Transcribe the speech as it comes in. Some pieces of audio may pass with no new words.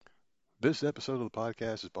This episode of the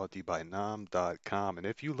podcast is brought to you by Nom.com. And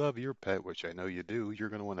if you love your pet, which I know you do, you're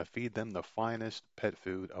going to want to feed them the finest pet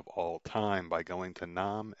food of all time by going to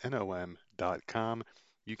nom.com.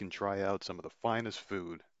 You can try out some of the finest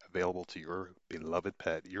food available to your beloved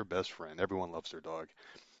pet, your best friend. Everyone loves their dog.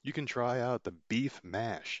 You can try out the beef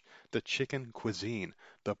mash, the chicken cuisine,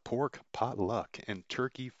 the pork potluck, and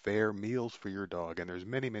turkey fair meals for your dog. And there's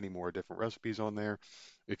many, many more different recipes on there.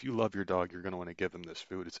 If you love your dog, you're going to want to give them this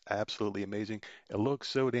food. It's absolutely amazing. It looks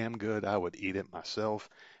so damn good, I would eat it myself.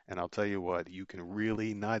 And I'll tell you what, you can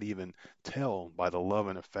really not even tell by the love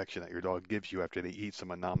and affection that your dog gives you after they eat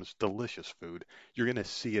some of Nam's delicious food. You're going to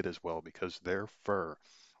see it as well because their fur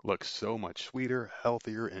looks so much sweeter,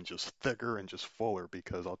 healthier, and just thicker and just fuller.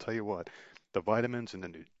 Because I'll tell you what, the vitamins and the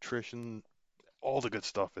nutrition, all the good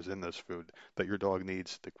stuff is in this food that your dog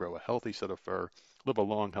needs to grow a healthy set of fur, live a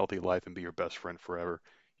long, healthy life, and be your best friend forever.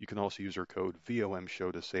 You can also use our code VOM Show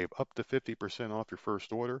to save up to 50% off your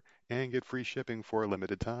first order and get free shipping for a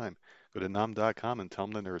limited time. Go to nom.com and tell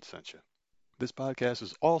them the nerd sent you. This podcast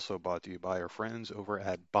is also brought to you by our friends over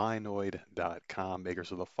at Binoid.com,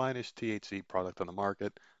 makers of the finest THC product on the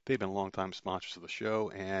market. They've been longtime sponsors of the show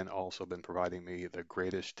and also been providing me the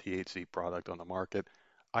greatest THC product on the market.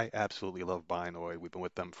 I absolutely love Binoid. We've been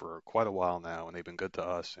with them for quite a while now, and they've been good to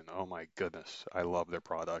us. And oh my goodness, I love their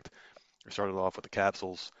product. I started off with the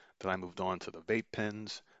capsules, then I moved on to the vape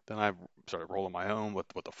pens, then I started rolling my own with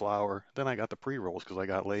the flower, then I got the pre-rolls because I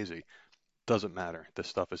got lazy. Doesn't matter. This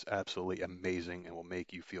stuff is absolutely amazing and will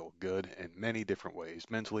make you feel good in many different ways,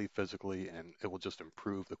 mentally, physically, and it will just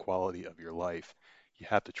improve the quality of your life. You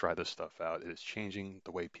have to try this stuff out. It is changing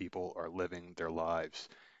the way people are living their lives.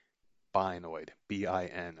 Binoid,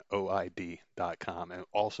 Binoid.com, and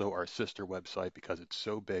also our sister website because it's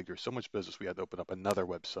so big. There's so much business. We had to open up another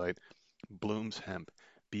website, Bloom's Hemp,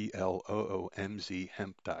 Bloomz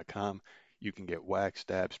hemp.com. You can get wax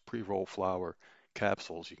dabs, pre-roll flower,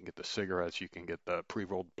 capsules. You can get the cigarettes. You can get the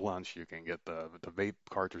pre-rolled blunts. You can get the vape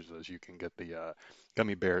cartridges. You can get the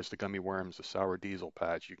gummy bears, the gummy worms, the sour diesel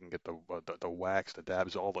patch. You can get the wax, the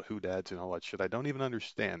dabs, all the hoodads and all that shit. I don't even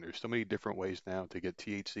understand. There's so many different ways now to get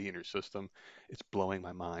THC in your system. It's blowing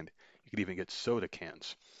my mind. You can even get soda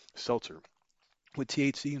cans, seltzer with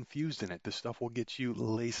THC infused in it. This stuff will get you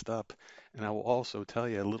laced up. And I will also tell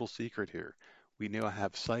you a little secret here. We now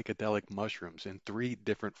have psychedelic mushrooms in three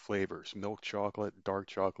different flavors: milk chocolate, dark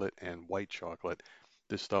chocolate, and white chocolate.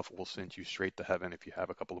 This stuff will send you straight to heaven if you have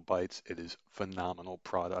a couple of bites. It is phenomenal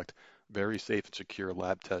product, very safe and secure,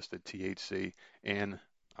 lab tested THC, and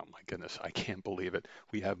oh my goodness, I can't believe it.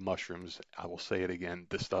 We have mushrooms. I will say it again.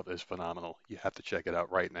 This stuff is phenomenal. You have to check it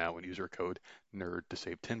out right now and use our code NERD to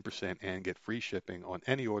save 10% and get free shipping on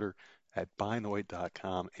any order at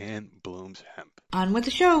Binoid.com and Bloom's Hemp. On with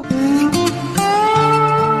the show.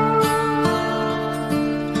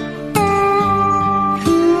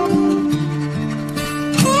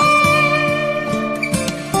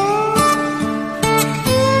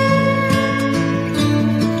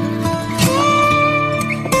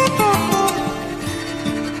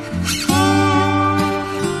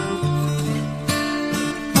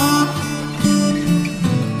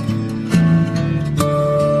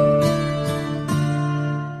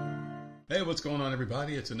 What's going on,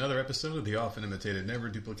 everybody? It's another episode of the often imitated, never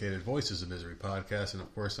duplicated Voices of Misery podcast, and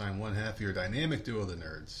of course, I'm one half of your dynamic duo, the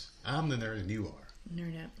nerds. I'm the nerd, and you are.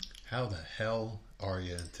 Nerd up. How the hell are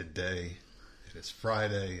you today? It is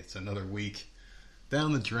Friday. It's another week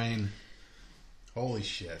down the drain. Holy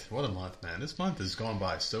shit! What a month, man! This month has gone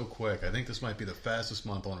by so quick. I think this might be the fastest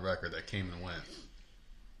month on record that came and went.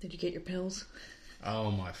 Did you get your pills?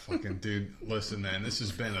 Oh my fucking dude! Listen, man, this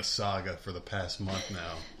has been a saga for the past month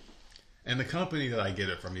now. And the company that I get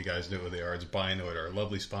it from, you guys know who they are. It's Binoid, our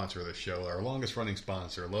lovely sponsor of the show, our longest running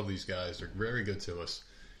sponsor. I love these guys. They're very good to us.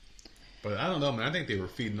 But I don't know, man. I think they were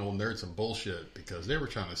feeding old nerds some bullshit because they were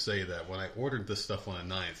trying to say that when I ordered this stuff on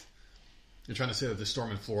the 9th, they're trying to say that the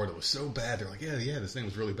storm in Florida was so bad. They're like, yeah, this thing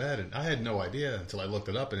was really bad. And I had no idea until I looked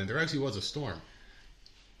it up, and there actually was a storm.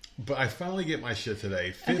 But I finally get my shit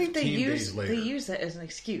today, 15 days later. They use that as an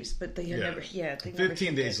excuse, but they never... Yeah, they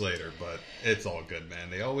 15 days later, but it's all good,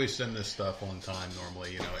 man. They always send this stuff on time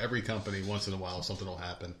normally. You know, every company, once in a while, something will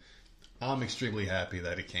happen. I'm extremely happy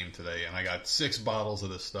that it came today, and I got 6 bottles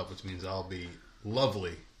of this stuff, which means I'll be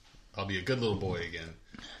lovely. I'll be a good little boy again.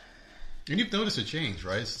 And you've noticed a change,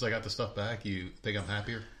 right? Since I got the stuff back, you think I'm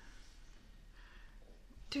happier?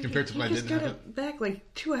 Dude, compared to when I didn't have it? You just got it back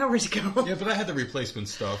like 2 hours ago. Yeah, but I had the replacement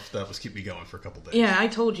stuff that was keeping me going for a couple days. Yeah, I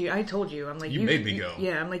told you. I'm like... You made me go.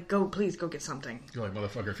 Yeah, I'm like, please go get something. You're like,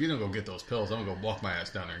 motherfucker, if you don't go get those pills, I'm going to go walk my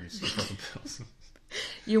ass down there and use some fucking pills.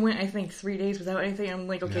 You went, I think, 3 days without anything. I'm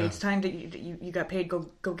like, okay, Yeah. it's time to you got paid.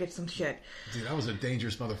 Go get some shit. Dude, I was a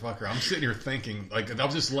dangerous motherfucker. I'm sitting here thinking, like, I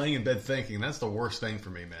was just laying in bed thinking. That's the worst thing for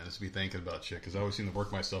me, man, is to be thinking about shit, because I always seem to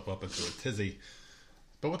work myself up into a tizzy.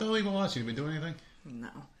 But what the hell have you been watching? You been doing anything? No.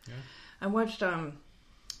 Yeah. I watched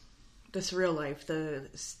This Real Life,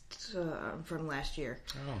 from last year.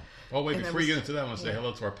 Oh, wait, And before that you was- get into that, I want to say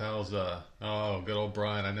hello to our pals. Good old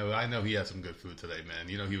Brian. I know he had some good food today, man.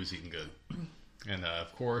 You know he was eating good. And,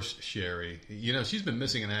 of course, Sherry. You know, she's been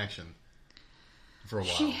missing in action for a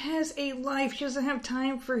while. She has a life. She doesn't have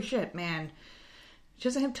time for shit, man. She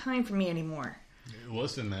doesn't have time for me anymore.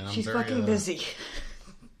 Listen, man, I'm She's very... fucking busy.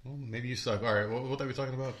 Well, maybe you suck. All right, what are we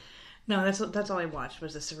talking about? No, that's all I watched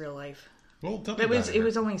was This Real Life. Well, tell me It was about it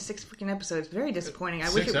was only 6 freaking episodes. Very disappointing. I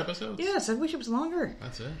wish Six it, episodes? Yes, I wish it was longer.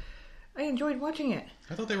 That's it? I enjoyed watching it.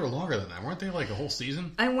 I thought they were longer than that. Weren't they like a whole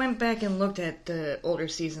season? I went back and looked at the older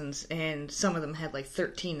seasons, and some of them had like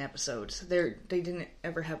 13 episodes. They didn't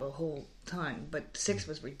ever have a whole ton, but 6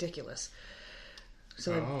 was ridiculous.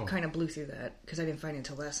 So I kind of blew through that because I didn't find it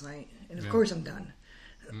until last night, and of course I'm done.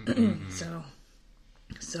 So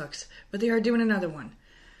it sucks, but they are doing another one.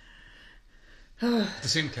 The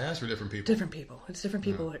same cast or different people? Different people. It's different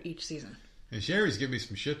people each season. And Sherry's giving me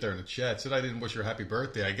some shit there in the chat. Said I didn't wish her happy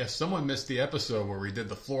birthday. I guess someone missed the episode where we did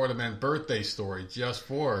the Florida Man birthday story just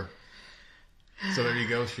for her. So there you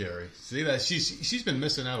go, Sherry. See that? She's been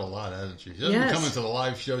missing out a lot, hasn't she? She hasn't been coming to the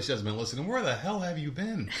live show. She hasn't been listening. Where the hell have you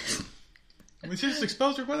been? We just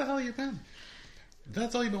exposed her. Where the hell have you been?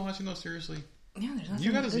 That's all you've been watching, though, seriously? Yeah, there's nothing.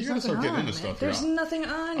 You gotta start getting into man. stuff. There's yeah. nothing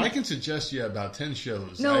on. I can suggest you about 10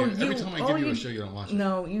 shows. No, every time I give you a show, you don't watch it.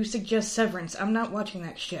 No, you suggest Severance. I'm not watching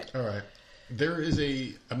that shit. All right. There is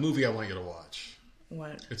a movie I want you to watch.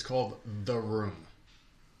 What? It's called The Room.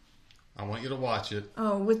 I want you to watch it.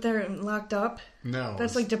 Oh, with their locked up? No.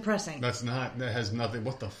 That's like depressing. That's not. That has nothing.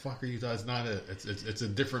 What the fuck are you? That's not it. It's a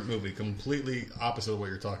different movie. Completely opposite of what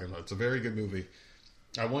you're talking about. It's a very good movie.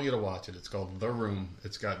 I want you to watch it. It's called The Room.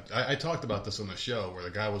 It's got. I talked about this on the show where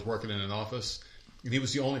the guy was working in an office. And he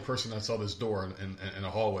was the only person that saw this door in a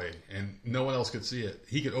hallway, and no one else could see it.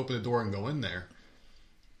 He could open the door and go in there.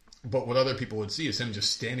 But what other people would see is him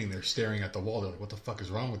just standing there staring at the wall. They're like, what the fuck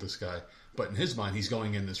is wrong with this guy? But in his mind, he's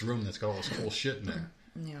going in this room that's got all this cool shit in there.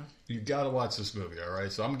 Yeah. You got to watch this movie, all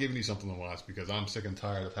right? So I'm giving you something to watch because I'm sick and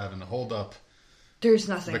tired of having to hold up There's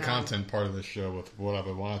nothing the on. content part of this show with what I've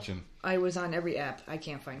been watching. I was on every app. I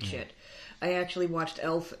can't find shit. I actually watched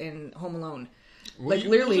Elf and Home Alone. Well, Like,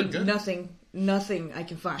 literally those are good. nothing I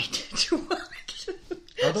can find to watch.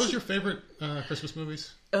 Are those your favorite Christmas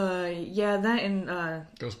movies? Yeah, that and the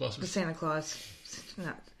Ghostbusters? Santa Claus. It's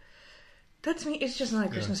not. That's me. It's just not a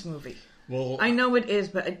Christmas movie. Well, I know it is,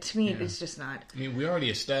 but to me, it's just not. I mean, we already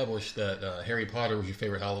established that Harry Potter was your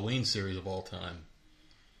favorite Halloween series of all time.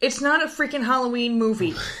 It's not a freaking Halloween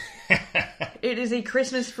movie. It is a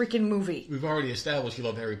Christmas freaking movie. We've already established you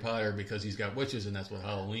love Harry Potter because he's got witches, and that's what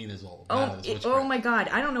Halloween is all about. Oh my god.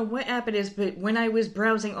 I don't know what app it is, but when I was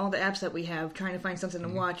browsing all the apps that we have, trying to find something to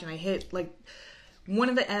watch, and I hit, like, one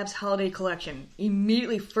of the apps' holiday collection,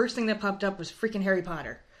 immediately, first thing that popped up was freaking Harry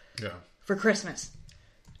Potter. Yeah. For Christmas.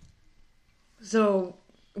 So,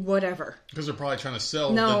 whatever. Because they're probably trying to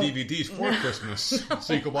sell No. the DVDs for Christmas.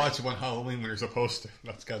 So you can watch them on Halloween when you're supposed to.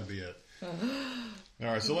 That's got to be it. All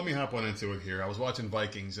right, so let me hop on into it here. I was watching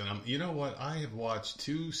Vikings, and you know what? I have watched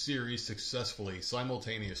 2 series successfully,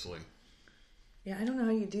 simultaneously. Yeah, I don't know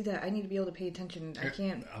how you do that. I need to be able to pay attention. I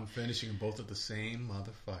can't. I'm finishing them both at the same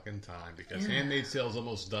motherfucking time because Handmaid's Tale is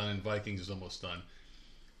almost done and Vikings is almost done.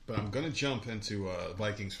 But I'm going to jump into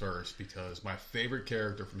Vikings first because my favorite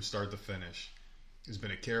character from start to finish has been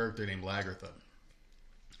a character named Lagertha.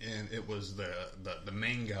 And it was the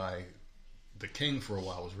main guy, the king for a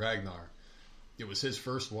while, was Ragnar. It was his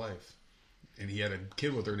first wife. And he had a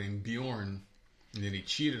kid with her named Bjorn. And then he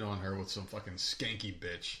cheated on her with some fucking skanky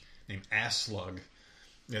bitch named Asslug. And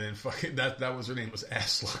then fucking that was her name, was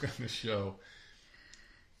Asslug on the show.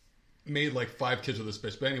 Made like 5 kids with this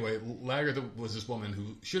bitch. But anyway, Lagertha was this woman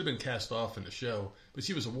who should have been cast off in the show, but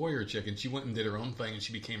she was a warrior chick, and she went and did her own thing, and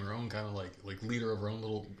she became her own kind of like leader of her own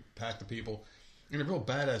little pack of people. And a real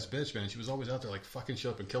badass bitch, man. She was always out there like fucking shit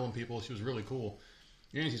up and killing people. She was really cool.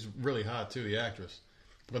 And she's really hot too, the actress.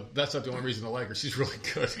 But that's not the only reason I like her. She's really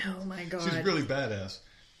good. Oh my god. She's really badass.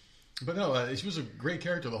 But no, she was a great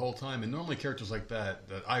character the whole time. And normally characters like that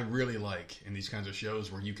I really like in these kinds of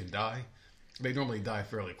shows where you can die, they normally die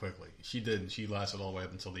fairly quickly. She didn't. She lasted all the way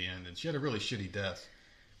up until the end. And she had a really shitty death.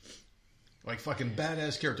 Like fucking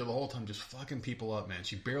badass character the whole time, just fucking people up, man.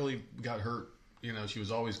 She barely got hurt. You know, she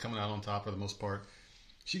was always coming out on top for the most part.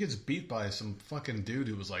 She gets beat by some fucking dude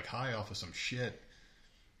who was like high off of some shit.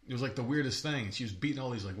 It was like the weirdest thing. She was beating all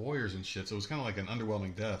these like warriors and shit. So it was kind of like an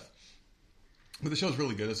underwhelming death. But the show's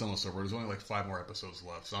really good. It's almost over. There's only like 5 more episodes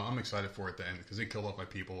left. So I'm excited for it to end because they killed off my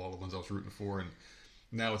people, all the ones I was rooting for. And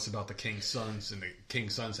now it's about the King's sons. And the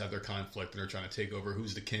King's sons have their conflict. And they're trying to take over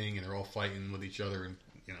who's the king. And they're all fighting with each other. And,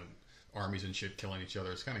 you know, armies and shit killing each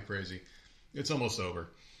other. It's kind of crazy. It's almost over.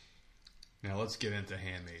 Now let's get into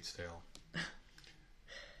Handmaid's Tale.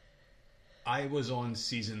 I was on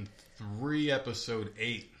season 3, episode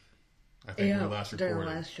 8. I think we last recorded. During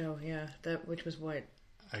the last show, yeah. Which was what?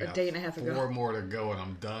 I a got day and a half ago. 4 more to go, and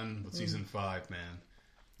I'm done with season 5, man.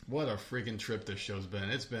 What a freaking trip this show's been.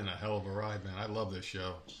 It's been a hell of a ride, man. I love this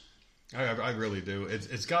show. I really do.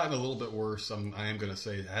 It's gotten a little bit worse. I am going to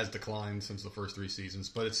say it has declined since the first 3 seasons,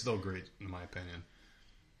 but it's still great, in my opinion.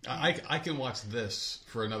 I can watch this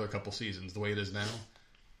for another couple seasons, the way it is now,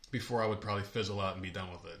 before I would probably fizzle out and be done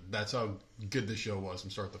with it. That's how good the show was from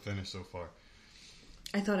start to finish so far.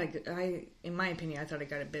 In my opinion, I thought it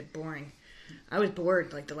got a bit boring. I was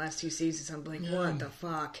bored like the last 2 seasons. I'm like, what the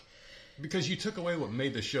fuck? Because you took away what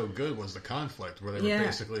made the show good was the conflict, where they were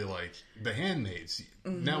basically like the handmaids.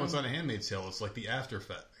 Mm-hmm. Now it's not a Handmaid's Tale; it's like the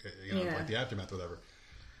aftermath, like the aftermath, whatever.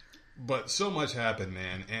 But so much happened,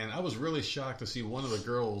 man, and I was really shocked to see one of the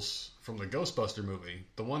girls from the Ghostbuster movie,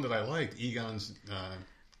 the one that I liked, Egon's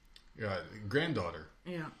granddaughter,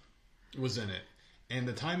 was in it. And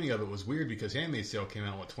the timing of it was weird because Handmaid's Tale came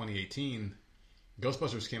out in 2018.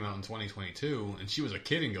 Ghostbusters came out in 2022, and she was a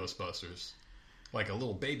kid in Ghostbusters, like a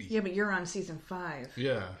little baby. Yeah, but you're on season 5.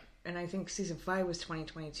 Yeah. And I think season 5 was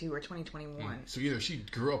 2022 or 2021. So either she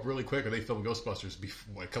grew up really quick, or they filmed Ghostbusters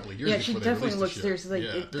a couple of years before she they definitely released looks. The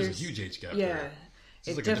There's there's a huge age gap. Yeah, there.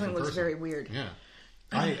 It like definitely looks very weird. Yeah.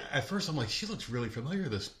 At first I'm like, she looks really familiar.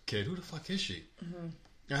 This kid, who the fuck is she? Mm-hmm.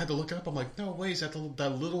 I had to look it up. I'm like, no way, is that that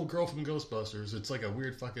little girl from Ghostbusters? It's like a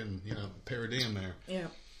weird fucking parody in there. Yeah.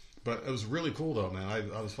 But it was really cool though,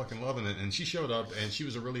 man. I was fucking loving it. And she showed up, and she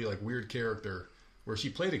was a really like weird character where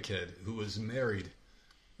she played a kid who was married.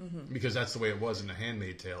 Mm-hmm. Because that's the way it was in The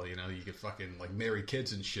Handmaid's Tale, you could fucking like marry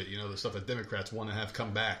kids and shit, the stuff that Democrats want to have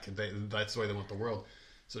come back. That's the way they want the world.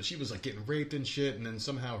 So she was like getting raped and shit, and then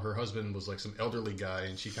somehow her husband was like some elderly guy,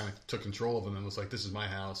 and she kind of took control of him and was like, "This is my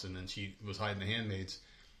house," and then she was hiding the handmaids.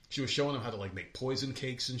 She was showing them how to like make poison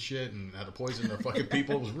cakes and shit, and how to poison the fucking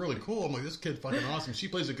people. It was really cool. I'm like, this kid fucking awesome. She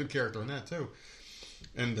plays a good character in that too,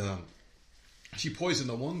 and she poisoned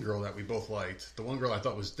the one girl that we both liked. The one girl I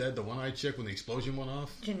thought was dead. The one-eyed chick when the explosion went off.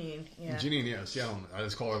 Janine, yeah. Janine, yeah. See, I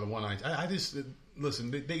just call her the one-eyed. I just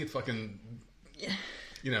listen. They get fucking,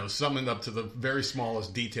 summoned up to the very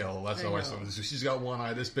smallest detail. That's how I saw it. She's got one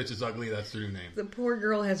eye. This bitch is ugly. That's their new name. The poor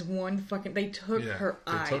girl has one fucking. They took her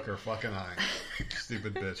eye. They took her fucking eye.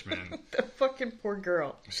 Stupid bitch, man. The fucking poor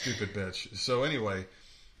girl. Stupid bitch. So anyway.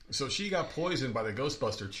 So she got poisoned by the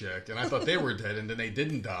Ghostbuster chick, and I thought they were dead, and then they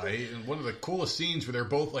didn't die. And one of the coolest scenes where they're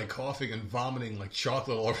both like coughing and vomiting like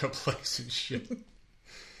chocolate all over the place and shit.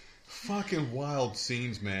 Fucking wild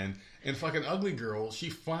scenes, man. And fucking Ugly Girl, she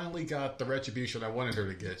finally got the retribution I wanted her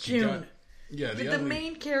to get. She June. Got, the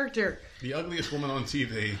main character. The ugliest woman on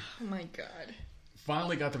TV. Oh my god.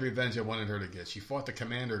 Finally got the revenge I wanted her to get. She fought the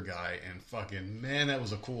commander guy, and fucking, man, that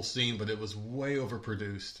was a cool scene, but it was way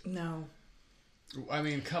overproduced. No. I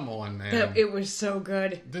mean, come on, man. It was so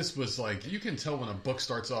good. This was like, you can tell when a book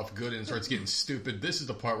starts off good and starts getting stupid. This is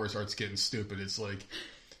the part where it starts getting stupid. It's like,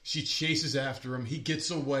 she chases after him, he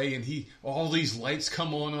gets away, and all these lights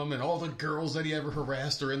come on him, and all the girls that he ever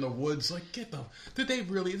harassed are in the woods. Like, did they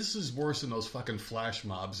really, this is worse than those fucking flash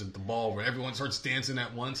mobs at the ball where everyone starts dancing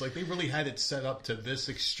at once. Like, they really had it set up to this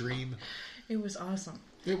extreme. It was awesome.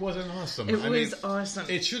 It wasn't awesome. It was awesome.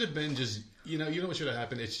 It should have been just, you know what should have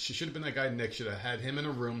happened? It should have been that guy Nick should have had him in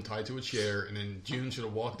a room tied to a chair, and then June should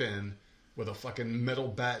have walked in with a fucking metal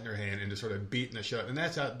bat in her hand and just sort of beating the shit out. And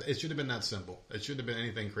that's how, it should have been that simple. It shouldn't have been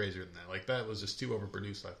anything crazier than that. Like, that was just too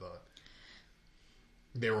overproduced, I thought.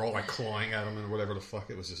 They were all like clawing at him and whatever the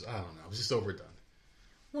fuck. It was just, I don't know. It was just overdone.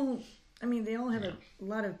 Well, I mean, they all have a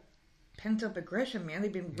lot of pent-up aggression, man.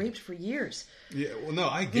 They've been raped for years. Yeah, well, no,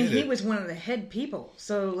 I get it. He was one of the head people.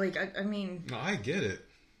 So, like, I mean... No, I get it.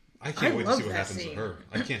 I can't wait to see what happens to her.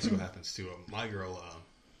 I can't see what happens to my girl,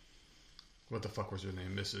 what the fuck was her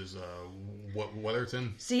name? Mrs.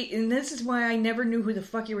 Weatherton? See, and this is why I never knew who the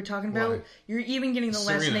fuck you were talking about. Why? You're even getting the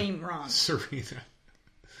last name wrong. Serena.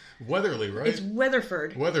 Weatherly, right? It's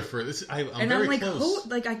Weatherford. Weatherford. I'm and very I'm like,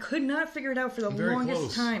 close. I could not figure it out for the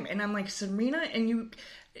longest time. And I'm like, Serena, and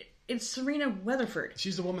it's Serena Weatherford.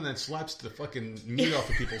 She's the woman that slaps the fucking meat off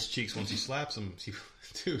of people's cheeks when she slaps them.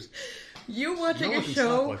 Dude. You watching a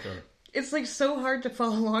show... It's like so hard to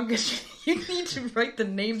follow along because you need to write the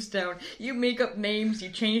names down. You make up names, you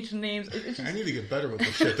change the names. It's just... I need to get better with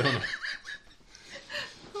this shit, don't I?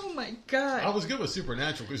 Oh my god. I was good with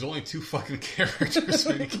Supernatural because there's only 2 fucking characters,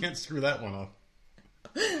 so you can't screw that one up.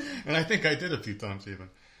 And I think I did a few times even.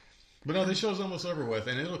 But no, this show's almost over with,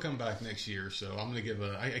 and it'll come back next year, so I'm going to give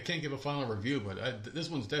I can't give a final review, but this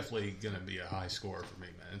one's definitely going to be a high score for me,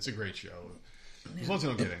 man. It's a great show. As long as I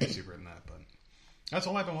don't get any super in that, but that's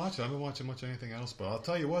all I've been watching. I've been watching much anything else, but I'll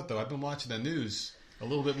tell you what, though, I've been watching the news a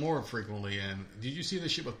little bit more frequently, and did you see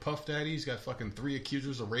this shit with Puff Daddy? He's got fucking 3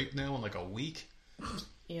 accusers of rape now in like a week?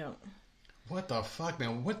 Yeah. What the fuck,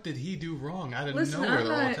 man? What did he do wrong? Out of Listen, nowhere,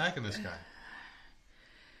 they're all attacking this guy.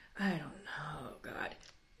 I don't know, God.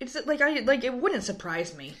 It's like it wouldn't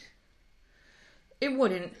surprise me. It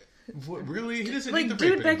wouldn't. What, really? He doesn't Like, need to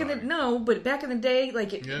rape dude, back anybody. but back in the day,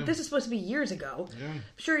 like, Yeah. this is supposed to be years ago. Yeah. I'm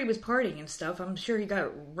sure he was partying and stuff. I'm sure he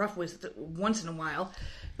got rough with once in a while.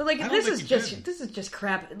 But like, I don't this think is he just did. this is just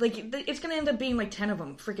crap. Like, it's gonna end up being like 10 of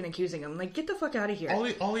them freaking accusing him. Like, get the fuck out of here.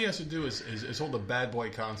 All he has to do is hold a bad boy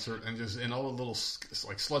concert and all the little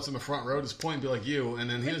like sluts in the front row just point and be like you, and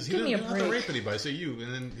then he doesn't give me a have to break. rape anybody. Say you,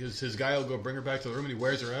 and then his guy will go bring her back to the room and he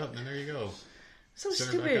wears her out, and then there you go. So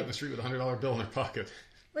Send her back out in stupid. the street with a $100 bill in her pocket.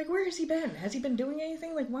 Like, where has he been? Has he been doing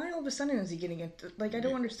anything? Like, why all of a sudden is he getting it? Like, I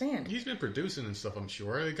don't understand. He's been producing and stuff, I'm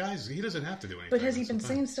sure. The guys, he doesn't have to do anything. But has he That's been the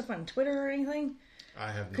thing. saying stuff on Twitter or anything? I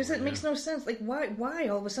have no Because it idea. makes no sense. Like, why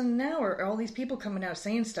all of a sudden now are all these people coming out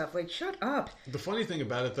saying stuff? Like, shut up. The funny thing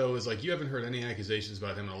about it, though, is like you haven't heard any accusations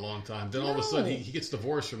about him in a long time. Then all of a sudden No. he gets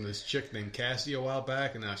divorced from this chick named Cassie a while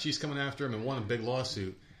back, and now she's coming after him and won a big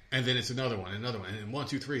lawsuit. And then it's another one, and 1,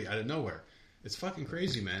 2, 3 out of nowhere. It's fucking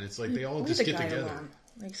crazy, man. It's like they all Leave just the get guy together. alone.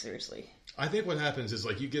 Like, seriously. I think what happens is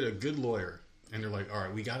like you get a good lawyer, and they're like, all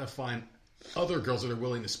right, we got to find other girls that are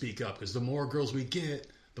willing to speak up, because the more girls we get,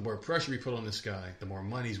 the more pressure we put on this guy, the more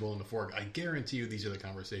money he's willing to fork. I guarantee you these are the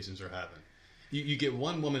conversations they're having. You get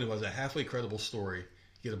one woman who has a halfway credible story,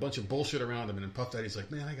 you get a bunch of bullshit around him, and then Puff Daddy's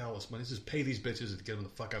like, man, I got all this money. Just pay these bitches and get them the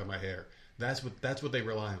fuck out of my hair. That's what they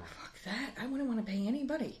rely on. Fuck that. I wouldn't want to pay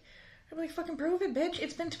anybody. I'd be like, fucking prove it, bitch.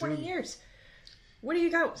 It's been 20 years. What do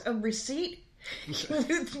you got? A receipt?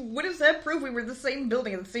 What does that prove we were in the same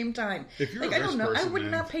building at the same time? If you're like, a I rich don't know. I person, would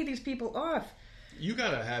man. not pay these people off. You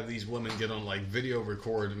gotta have these women get on like video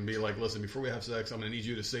record and be like, listen, before we have sex, I'm gonna need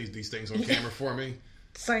you to say these things on camera for me.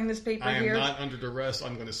 Sign this paper I am here. not under duress.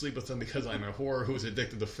 I'm going to sleep with them because I'm a whore who's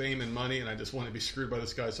addicted to fame and money, and I just want to be screwed by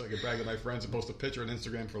this guy so I can brag to my friends and post a picture on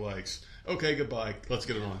Instagram for likes. Okay, goodbye. Let's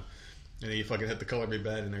get it on. And then you fucking hit the color me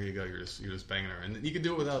bad, and there you go. You're just banging her, and you can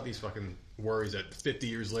do it without these fucking worries that 50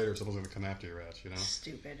 years later someone's going to come after your ass. You know?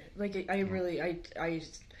 Stupid. Like, I really,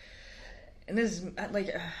 and this is,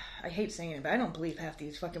 like, I hate saying it, but I don't believe half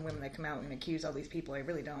these fucking women that come out and accuse all these people. I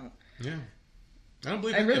really don't. Yeah. I don't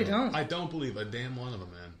believe. I really any of them. don't. I don't believe a damn one of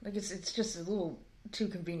them, man. Like, it's just a little too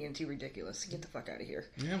convenient, too ridiculous. Get the fuck out of here.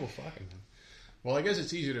 Yeah, well, fucking. Well, I guess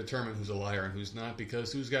it's easier to determine who's a liar and who's not,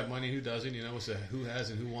 because who's got money and who doesn't. You know, it's who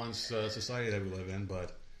has and who wants society that we live in.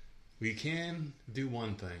 But we can do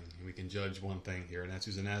one thing, and we can judge one thing here, and that's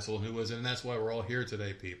who's an asshole and who isn't, and that's why we're all here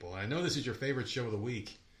today, people. I know this is your favorite show of the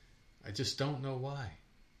week. I just don't know why.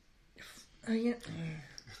 Yeah.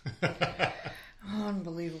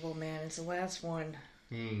 Unbelievable, man. It's the last one.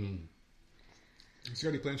 So you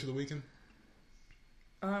already plans for the weekend?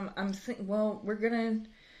 Well, we're gonna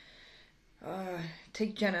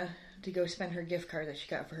take Jenna to go spend her gift card that she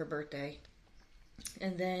got for her birthday,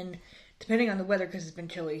 and then, depending on the weather, because it's been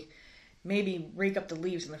chilly, maybe rake up the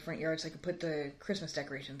leaves in the front yard so I can put the Christmas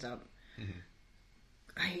decorations up. Mm-hmm.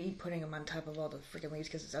 I hate putting them on top of all the freaking leaves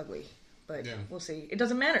because it's ugly. But we'll see. It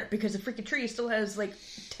doesn't matter because the freaking tree still has like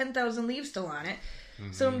 10,000 leaves still on it.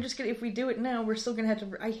 Mm-hmm. So I'm just gonna, if we do it now, we're still gonna have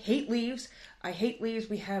to. I hate leaves.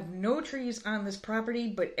 We have no trees on this property,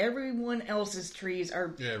 but everyone else's trees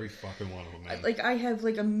are. Yeah, every fucking one of them, man. Like, I have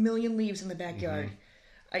like 1,000,000 leaves in the backyard.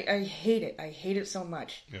 Mm-hmm. I hate it. I hate it so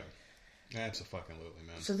much. Yeah, absolutely,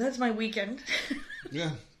 man. So that's my weekend.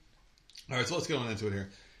 Yeah. All right, so let's get on into it here.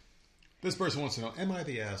 This person wants to know, am I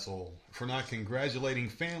the asshole for not congratulating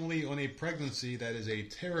family on a pregnancy that is a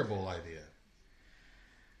terrible idea?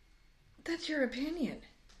 That's your opinion.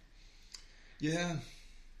 Yeah.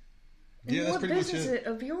 And yeah, that's pretty much it. What business is it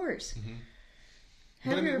of yours? Mm-hmm.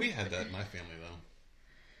 But I mean, we had that in my family, though.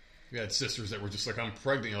 We had sisters that were just like, I'm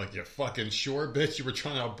pregnant. You're like, you fucking sure, bitch? You were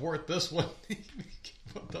trying to abort this one?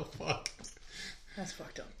 What the fuck? That's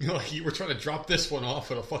fucked up. You know, like, you were trying to drop this one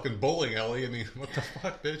off at a fucking bowling alley. I mean, what the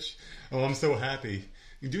fuck, bitch? Oh, I'm so happy.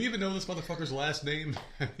 Do you even know this motherfucker's last name?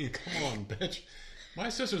 I mean, come on, bitch. My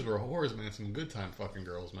sisters were whores, man. Some good time fucking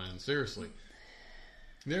girls, man. Seriously.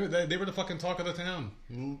 They were the fucking talk of the town.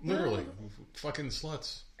 Literally. Fucking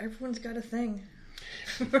sluts. Everyone's got a thing.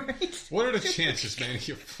 Right? What are the chances, man?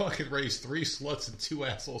 You fucking raised 3 sluts and 2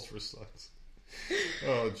 assholes for sluts.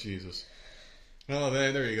 Oh, Jesus. Oh,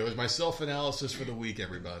 there you go. There's my self-analysis for the week,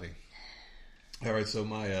 everybody. All right, so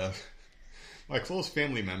my close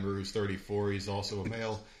family member, who's 34, he's also a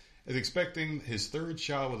male, is expecting his 3rd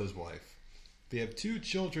child with his wife. They have 2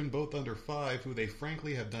 children, both under 5, who they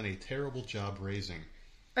frankly have done a terrible job raising.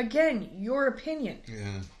 Again, your opinion.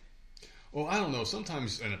 Yeah. Well, I don't know.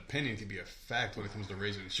 Sometimes an opinion can be a fact when it comes to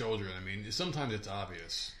raising children. I mean, sometimes it's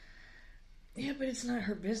obvious. Yeah, but it's not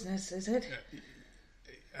her business, is it?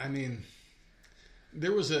 I mean,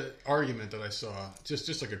 there was an argument that I saw,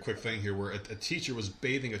 just like a quick thing here, where a teacher was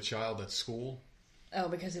bathing a child at school. Oh,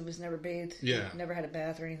 because it was never bathed? Yeah. It never had a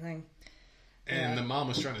bath or anything? And the mom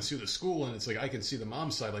was trying to sue the school, and it's like, I can see the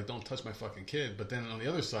mom's side, like, don't touch my fucking kid. But then on the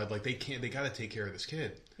other side, like, they got to take care of this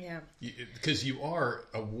kid. Yeah. Because you are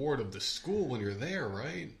a ward of the school when you're there,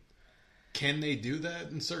 right? Can they do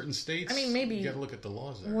that in certain states? I mean, maybe you got to look at the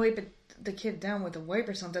laws there. Wipe the kid down with a wipe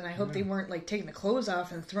or something. I hope they weren't like taking the clothes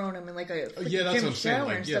off and throwing him in like a yeah, that's what I'm saying.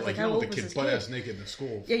 Like, yeah, like, how you old don't want the was kid this butt ass naked in the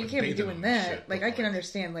school. Yeah, you can't be doing that. Shit, like I can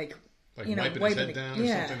understand like you know wiping his head down or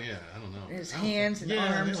something. Yeah, I don't know. His hands and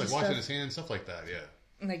arms, like and washing stuff. his hands, stuff like that.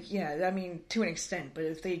 Yeah. Like yeah, I mean to an extent, but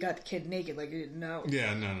if they got the kid naked, like no.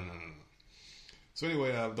 Yeah, no. So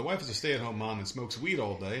anyway, the wife is a stay-at-home mom and smokes weed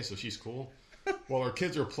all day, so she's cool. While her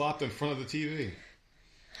kids are plopped in front of the TV.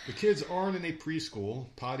 The kids aren't in a preschool,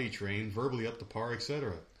 potty trained, verbally up to par,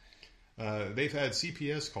 etc. They've had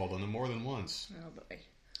CPS called on them more than once. Oh boy.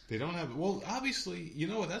 They don't have... Well, obviously, you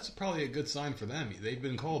know what? That's probably a good sign for them. They've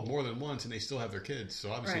been called more than once and they still have their kids,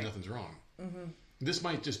 so obviously nothing's wrong. Mm-hmm. This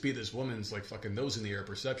might just be this woman's like fucking nose in the air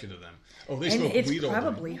perception of them. Oh, they smoke weed all day. It's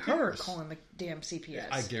probably her calling the damn CPS.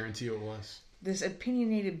 I guarantee it was. This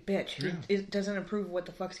opinionated bitch who doesn't approve of what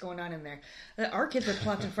the fuck's going on in there. Our kids are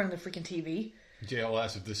plopped in front of the freaking TV. JL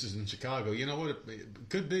asked if this is in Chicago. You know what? It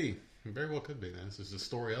could be. It very well could be. Man. This is the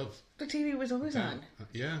story of... The TV was always on.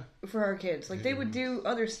 Yeah. For our kids. Like, they would do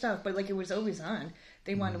other stuff, but, like, it was always on.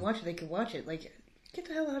 They wanted to watch it. They could watch it. Like, get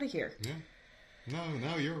the hell out of here. Yeah.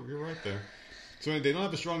 No, you're right there. So they don't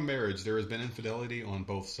have a strong marriage. There has been infidelity on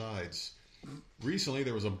both sides. Recently,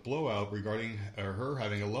 there was a blowout regarding her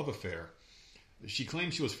having a love affair. She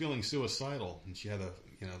claimed she was feeling suicidal, and she had to,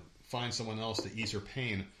 find someone else to ease her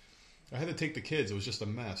pain. I had to take the kids. It was just a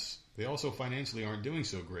mess. They also financially aren't doing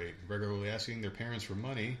so great, regularly asking their parents for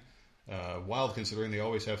money, wild considering they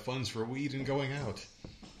always have funds for weed and going out.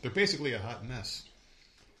 They're basically a hot mess.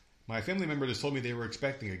 My family member just told me they were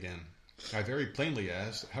expecting again. I very plainly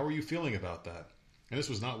asked, how are you feeling about that? And this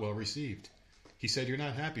was not well received. He said, you're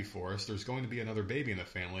not happy for us. There's going to be another baby in the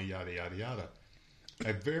family, yada, yada, yada.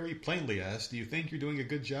 I very plainly asked, do you think you're doing a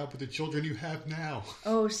good job with the children you have now?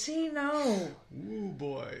 Oh, see, no. Ooh,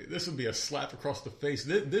 boy. This would be a slap across the face.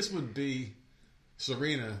 This would be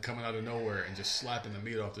Serena coming out of nowhere and just slapping the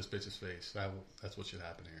meat off this bitch's face. That's what should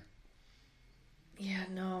happen here. Yeah,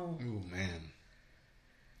 no. Ooh, man.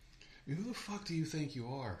 Who the fuck do you think you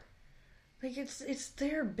are? Like, it's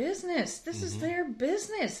their business. This is their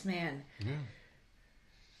business, man. Yeah.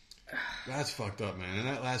 That's fucked up, man. And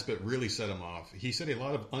that last bit really set him off. He said a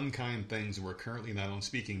lot of unkind things and we're currently not on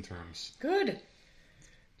speaking terms. Good.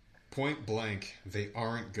 Point blank, they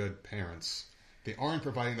aren't good parents. They aren't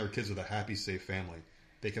providing their kids with a happy, safe family.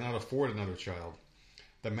 They cannot afford another child.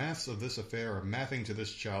 The maths of this affair or mathing to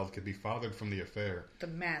this child could be fathered from the affair. The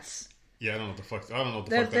maths. Yeah, I don't know what the fuck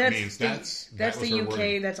that means. That's the UK.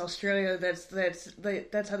 Wording. That's Australia. That's how they.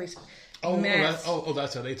 That's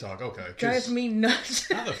how they talk. Okay, drives me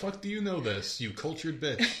nuts. How the fuck do you know this, you cultured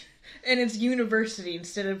bitch? And it's university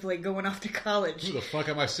instead of like going off to college. Who the fuck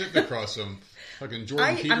am I sitting across from? Fucking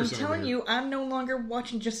Jordan Peterson. I'm telling you, I'm no longer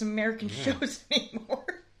watching just American shows anymore.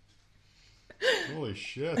 Holy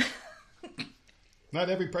shit. Not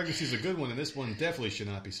every pregnancy is a good one, and this one definitely should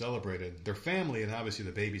not be celebrated. Their family, and obviously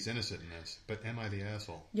the baby's innocent in this, but am I the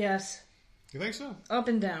asshole? Yes. You think so? Up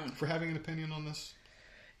and down. For having an opinion on this?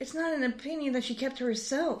 It's not an opinion that she kept to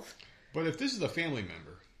herself. But if this is a family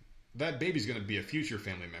member, that baby's going to be a future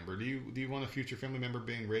family member. Do you want a future family member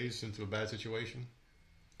being raised into a bad situation?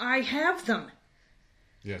 I have them.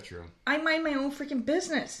 Yeah, true. I mind my own freaking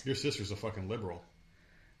business. Your sister's a fucking liberal.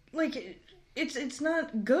 Like, it's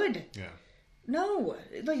not good. Yeah. No,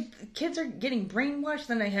 like kids are getting brainwashed.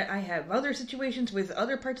 Then I have other situations with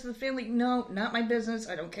other parts of the family. No, not my business.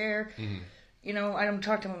 I don't care. Mm-hmm. I don't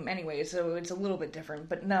talk to them anyway, so it's a little bit different.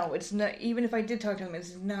 But no, it's not. Even if I did talk to them,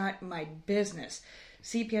 it's not my business.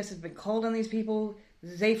 CPS has been called on these people.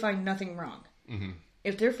 They find nothing wrong. Mm-hmm.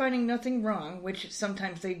 if they're finding nothing wrong, which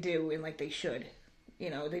sometimes they do, and like they should,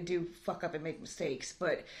 they do fuck up and make mistakes.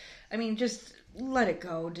 But I mean, just let it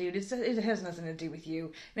go, dude. It has nothing to do with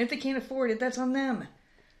you. And if they can't afford it, that's on them.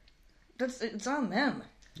 It's on them.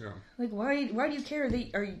 Yeah. Like, why do you care?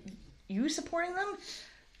 Are you supporting them?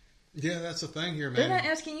 Yeah, that's the thing here, man. They're not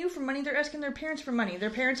asking you for money. They're asking their parents for money. Their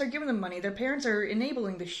parents are giving them money. Their parents are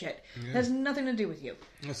enabling this shit. Yeah. It has nothing to do with you.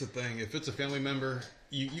 That's the thing. If it's a family member,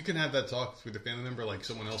 you can have that talk with the family member like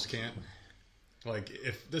someone else can't. Like,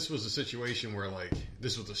 if this was a situation where, like,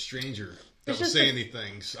 this was a stranger that was saying these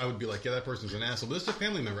things, I would be like, yeah, that person's an asshole. But this is a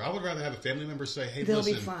family member. I would rather have a family member say, hey, they'll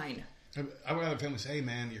listen. Be fine. I would have a family say, hey,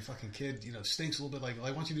 man, your fucking kid, stinks a little bit. Like,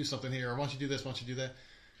 why don't you do something here? Or why don't you do this? Why don't you do that?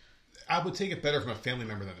 I would take it better from a family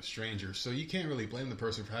member than a stranger. So you can't really blame the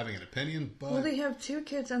person for having an opinion. But well, they have 2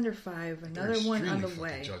 kids under 5, another one on the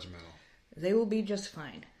way. Judgmental. They will be just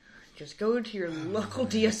fine. Just go to your local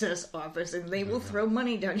DSS office and they will throw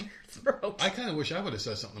money down your throat. I kind of wish I would have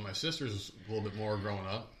said something to my sisters a little bit more growing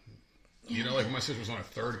up. Like my sister was on her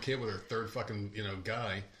 3rd kid with her 3rd fucking,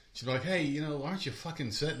 guy. She'd be like, hey, aren't you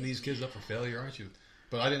fucking setting these kids up for failure, aren't you?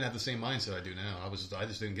 But I didn't have the same mindset I do now. I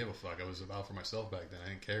just didn't give a fuck. I was out for myself back then. I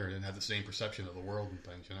didn't care. I didn't have the same perception of the world and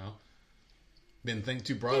things, Didn't think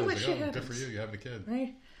too broad. Like, oh, good for you. You have a kid.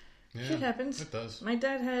 Right? Yeah, shit happens. It does. My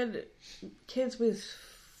dad had kids with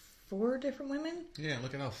 4 different women. Yeah,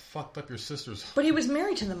 look at how fucked up your sisters are. But he was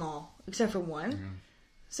married to them all, except for one. Yeah.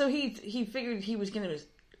 So he figured he was going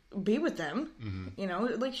to be with them.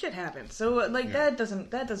 Mm-hmm. Like shit happens. So that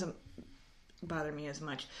doesn't bother me as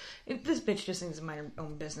much. This bitch just needs to mind her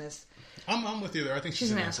own business. I'm with you there. I think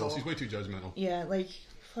she's an asshole. She's way too judgmental. Yeah, like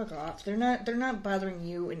fuck off. They're not bothering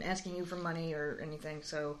you and asking you for money or anything.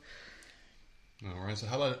 So. All right. So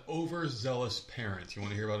how about an overzealous parent? You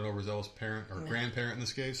want to hear about an overzealous parent or grandparent in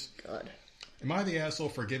this case? God. Am I the asshole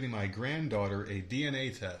for giving my granddaughter a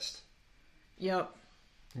DNA test? Yep.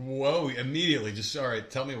 Whoa! Immediately, just all right.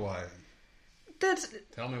 Tell me why.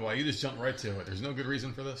 Tell me why. You just jumped right to it. There's no good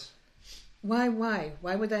reason for this. Why?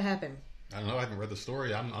 Why would that happen? I don't know. I haven't read the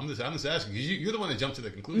story. I'm just asking. You're the one that jumped to the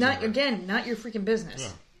conclusion. Not your freaking business.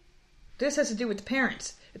 Yeah. This has to do with the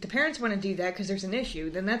parents. If the parents want to do that because there's an issue,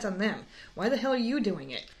 then that's on them. Why the hell are you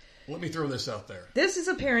doing it? Let me throw this out there. This is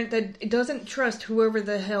a parent that doesn't trust whoever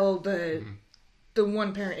the hell the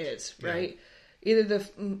one parent is, right? Yeah. Either the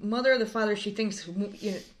mother or the father. She thinks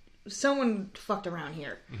someone fucked around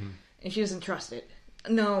here, and she doesn't trust it.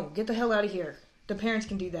 No, get the hell out of here. The parents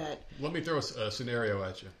can do that. Let me throw a scenario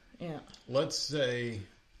at you. Yeah. Let's say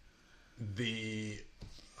the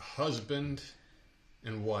husband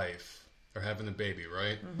and wife are having a baby,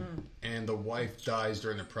 right? Mm-hmm. And the wife dies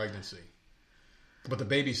during the pregnancy. But the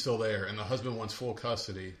baby's still there, and the husband wants full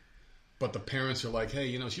custody. But the parents are like,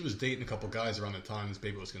 hey, she was dating a couple guys around the time this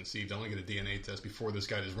baby was conceived. I want to get a DNA test before this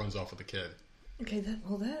guy just runs off with the kid. Okay, that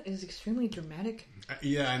is extremely dramatic.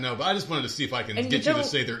 Yeah, I know, but I just wanted to see if I can get you to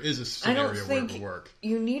say there is a scenario where it would work.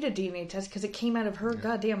 You need a DNA test because it came out of her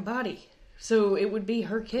goddamn body. So it would be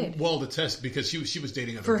her kid. Well, the test, because she was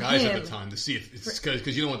dating other guys at the time to see if it's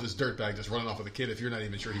because you don't want this dirtbag just running off with a kid if you're not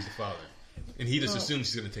even sure he's the father. And he just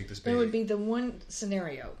assumes he's going to take this baby. That would be the one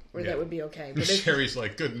scenario where that would be okay. But Sherry's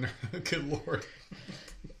like, good Lord.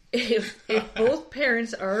 If both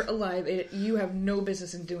parents are alive, you have no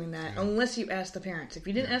business in doing that unless you ask the parents. If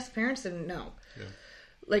you didn't ask the parents, then no. Yeah.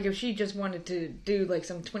 Like if she just wanted to do like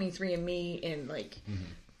some 23andMe and like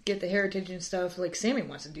get the heritage and stuff, like Sammy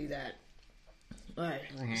wants to do that. Right.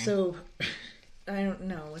 So I don't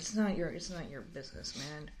know. It's not your business,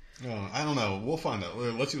 man. No, I don't know. We'll find out.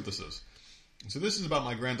 Let's see what this is. So this is about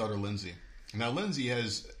my granddaughter Lindsay. Now Lindsay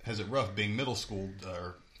has it rough being middle school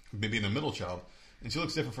or being a middle child. And she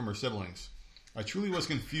looks different from her siblings. I truly was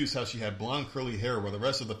confused how she had blonde curly hair while the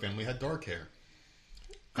rest of the family had dark hair.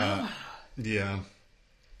 Yeah.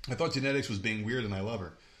 I thought genetics was being weird and I love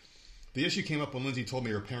her. The issue came up when Lindsay told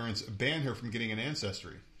me her parents banned her from getting an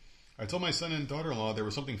ancestry. I told my son and daughter-in-law there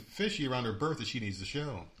was something fishy around her birth that she needs to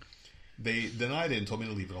show. They denied it and told me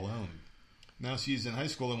to leave it alone. Now she's in high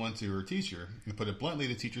school and went to her teacher. To put it bluntly,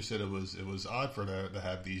 the teacher said it was odd for her to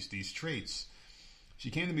have these traits. She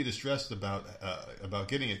came to me distressed about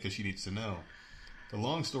getting it because she needs to know. The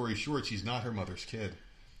long story short, she's not her mother's kid.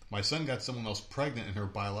 My son got someone else pregnant and her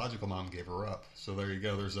biological mom gave her up. So there you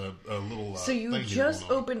go. There's a little So you just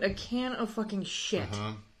opened a can of fucking shit.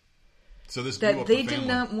 Uh-huh. So this that they did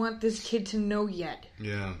not want this kid to know yet.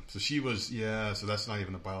 Yeah. So she was, so that's not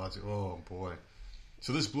even the biological. Oh, boy.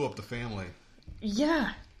 So this blew up the family.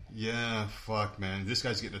 Yeah. Yeah, fuck, man. This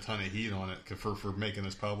guy's getting a ton of heat on it for making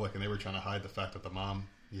this public, and they were trying to hide the fact that the mom...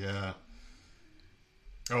 Yeah.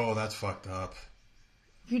 Oh, that's fucked up.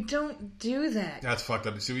 You don't do that. That's fucked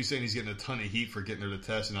up. So he's saying he's getting a ton of heat for getting her to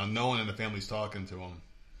test, and now no one in the family's talking to him.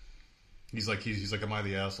 He's like, am I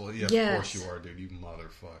the asshole? Yeah, yes. Of course you are, dude. You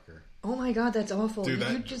motherfucker. Oh my god, that's awful. Dude,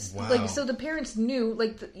 you just wow. like so the parents knew,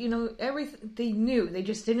 like everything they knew. They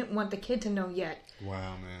just didn't want the kid to know yet.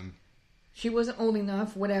 Wow, man. She wasn't old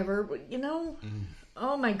enough, whatever. But,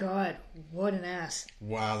 oh my god, what an ass.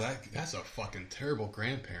 Wow, that's a fucking terrible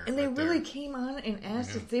grandparent. And they right really there. came on and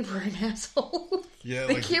asked if they were an asshole. Yeah,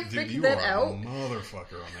 they like, can't dude, figure you that are out. a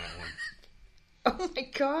motherfucker on that one. Oh my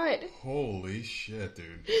god. Holy shit,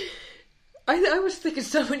 dude. I was thinking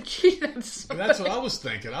someone cheated on someone. That's what I was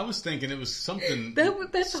thinking. I was thinking it was something.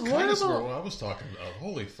 That's kind horrible. of sort of what I was talking about.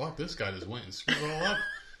 Holy fuck, this guy just went and screwed it all up.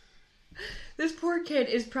 This poor kid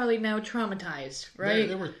is probably now traumatized, right?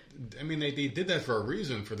 They did that for a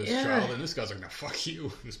reason for this child, and this guy's like, no, fuck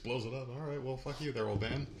you. Just blows it up. All right, well, fuck you, there, old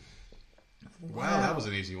man. Wow, that was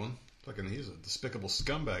an easy one. Fucking, he's a despicable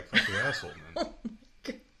scumbag. Fuck your asshole, man. Oh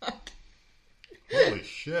my god. Holy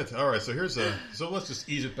shit. All right, so let's just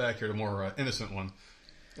ease it back here to a more innocent one.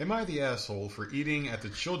 Am I the asshole for eating at the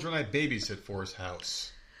children I babysit for's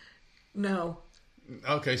house? No.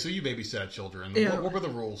 Okay, so you babysat children. Yeah. What were the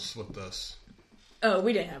rules with this? Oh,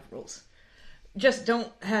 we didn't have rules. Just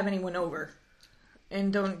don't have anyone over.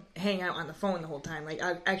 And don't hang out on the phone the whole time. Like,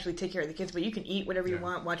 I actually take care of the kids, but you can eat whatever you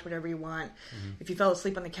want, watch whatever you want. Mm-hmm. If you fell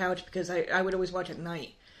asleep on the couch, because I would always watch at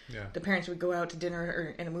night. Yeah. The parents would go out to dinner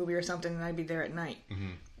or in a movie or something, and I'd be there at night.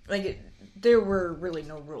 Mm-hmm. Like, there were really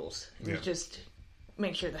no rules. It was Yeah. just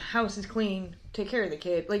make sure the house is clean, take care of the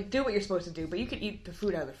kid, like, do what you're supposed to do. But you could eat the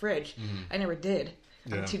food out of the fridge. Mm-hmm. I never did.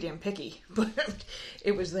 I'm too damn picky. But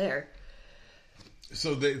it was there.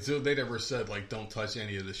 So they never said, like, don't touch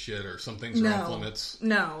any of the shit or some things are off limits?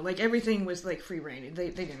 No, like, everything was, like, free reign. They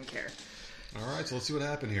didn't care. All right, so let's see what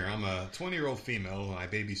happened here. I'm a 20-year-old female, and I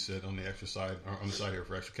babysit on the extra side, or on the side here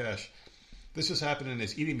for extra cash. This just happened, and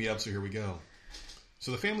it's eating me up, so here we go.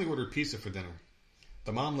 So the family ordered pizza for dinner.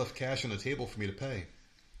 The mom left cash on the table for me to pay.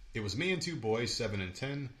 It was me and two boys, 7 and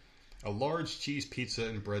 10, a large cheese pizza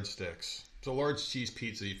and breadsticks. So a large cheese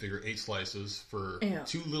pizza, you figure 8 slices for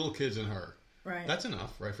 2 little kids and her. Right. That's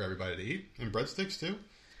enough, right, for everybody to eat. And breadsticks, too.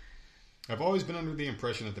 I've always been under the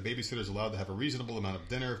impression that the babysitter is allowed to have a reasonable amount of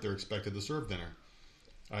dinner if they're expected to serve dinner.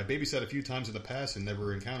 I babysat a few times in the past and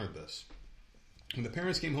never encountered this. When the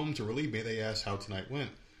parents came home to relieve me, they asked how tonight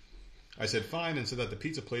went. I said fine and said that the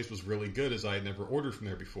pizza place was really good as I had never ordered from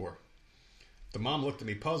there before. The mom looked at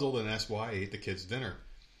me puzzled and asked why I ate the kids' dinner.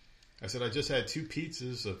 I said I just had 2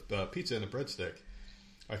 pizzas of pizza and a breadstick.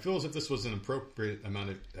 I feel as if this was an appropriate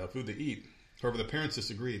amount of food to eat. However, the parents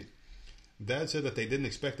disagreed. Dad said that they didn't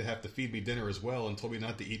expect to have to feed me dinner as well and told me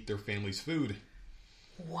not to eat their family's food.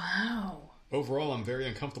 Wow. Overall, I'm very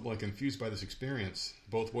uncomfortable and confused by this experience.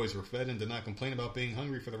 Both boys were fed and did not complain about being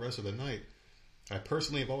hungry for the rest of the night. I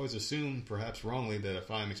personally have always assumed, perhaps wrongly, that if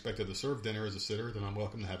I am expected to serve dinner as a sitter, then I'm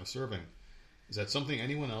welcome to have a serving. Is that something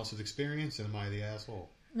anyone else has experienced, and am I the asshole?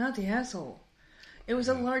 Not the asshole. It was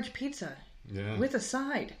a large pizza. Yeah. With a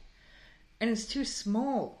side. And it's 2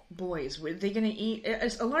 small boys. Were they going to eat?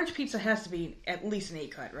 A large pizza has to be at least an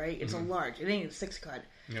 8 cut, right? It's a large. It ain't a 6 cut.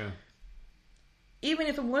 Yeah. Even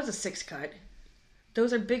if it was a 6 cut,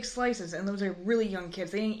 those are big slices, and those are really young kids.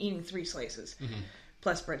 They ain't eating 3 slices. Mm-hmm.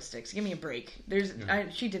 Plus breadsticks. Give me a break.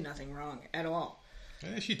 She did nothing wrong at all.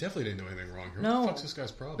 Yeah, she definitely didn't do anything wrong. No. What the fuck's this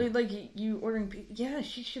guy's problem? Like, you ordering pizza. Yeah,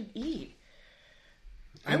 she should eat.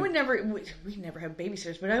 I would never. We never have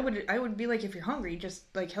babysitters, but I would be like, if you're hungry, just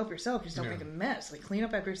like help yourself. Just don't make a mess. Like clean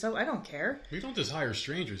up after yourself. I don't care. We don't just hire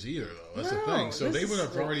strangers either, though. That's the thing. So they would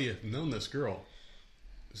have already known this girl.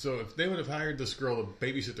 So if they would have hired this girl to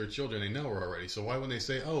babysit their children, they know her already. So why wouldn't they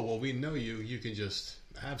say, "Oh, well, we know you. You can just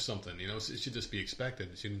have something." You know, it should just be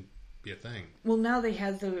expected. It shouldn't be a thing. Well, now they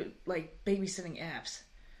have the like babysitting apps.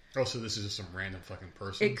 Oh, so this is just some random fucking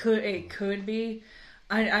person. It could be.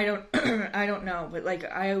 I don't I don't know, but like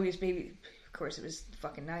I always of course it was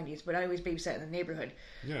fucking 90s, but I always babysat in the neighborhood.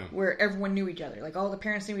 Yeah. Where everyone knew each other. Like all the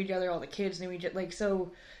parents knew each other, all the kids knew each other. Like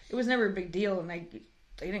so it was never a big deal, and they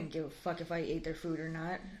didn't give a fuck if I ate their food or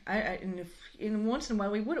not. And once in a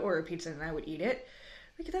while we would order pizza and I would eat it.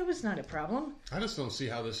 Like that was not a problem. I just don't see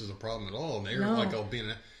how this is a problem at all. And they're like all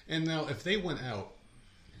being and now if they went out,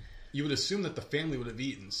 you would assume that the family would have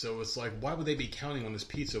eaten. So it's like, why would they be counting on this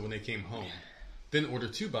pizza when they came home? Then order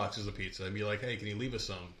 2 boxes of pizza and be like, "Hey, can you leave us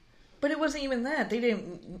some?" But it wasn't even that.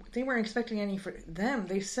 They weren't expecting any for them.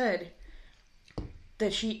 They said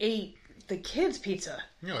that she ate the kids' pizza.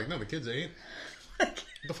 You're like, no, the kids ate. What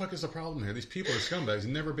the fuck is the problem here? These people are scumbags.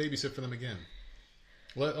 Never babysit for them again.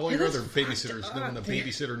 Let all your other babysitters know on the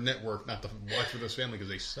babysitter network not to watch for this family because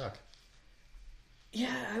they suck.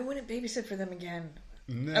 Yeah, I wouldn't babysit for them again.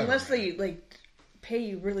 Never, Unless man. they, like, pay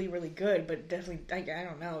you really, really good, but definitely, I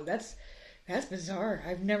don't know. That's bizarre.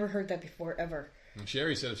 I've never heard that before, ever. And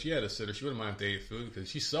Sherry said if she had a sitter, she wouldn't mind if they ate food because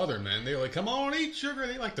she's Southern, man. They're like, come on, eat sugar.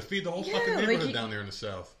 They like to feed the whole Yeah, fucking like neighborhood down there in the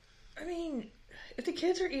South. I mean, if the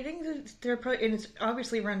kids are eating, they're probably, and it's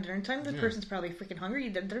obviously around dinner time, the person's probably freaking hungry.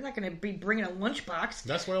 They're not going to be bringing a lunchbox.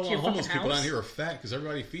 That's why all to the your homeless fucking people house. down here are fat because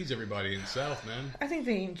everybody feeds everybody in the South, man. I think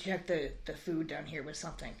they inject the food down here with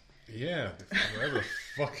something. Yeah, whatever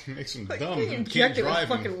fucking makes them Like, dumb they and inject can't it with drive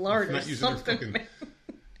fucking and lard or not using their something, fucking. man.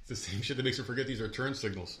 It's the same shit that makes her forget these are turn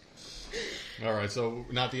signals. All right, so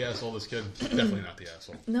not the asshole. This kid, definitely not the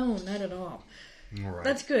asshole. No, not at all. All right,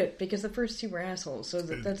 That's good because the first two were assholes. So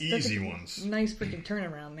that's easy a ones. Nice freaking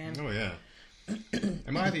turnaround, man. Oh yeah.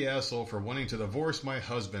 Am I the asshole for wanting to divorce my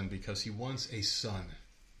husband because he wants a son?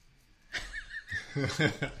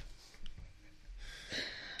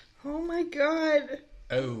 Oh my god.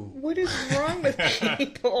 Oh. What is wrong with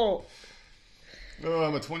people? Oh,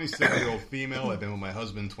 I'm a 27-year-old female. I've been with my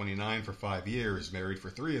husband, 29, for 5 years, married for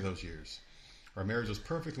 3 of those years. Our marriage was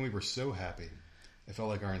perfect and we were so happy. It felt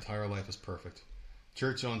like our entire life was perfect.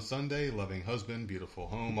 Church on Sunday, loving husband, beautiful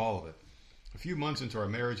home, all of it. A few months into our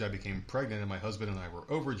marriage, I became pregnant and my husband and I were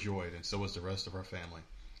overjoyed, and so was the rest of our family.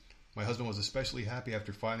 My husband was especially happy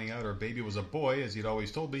after finding out our baby was a boy, as he'd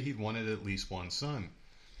always told me he'd wanted at least one son.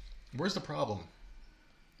 Where's the problem?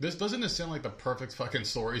 This doesn't sound like the perfect fucking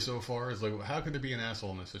story so far. It's like, how could there be an asshole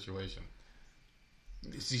in this situation?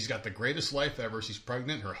 She's got the greatest life ever. She's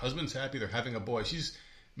pregnant. Her husband's happy. They're having a boy.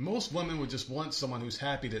 Most women would just want someone who's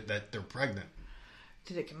happy that they're pregnant.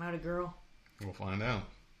 Did it come out a girl? We'll find out.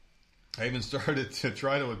 I even started to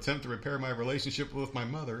try to attempt to repair my relationship with my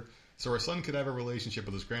mother so our son could have a relationship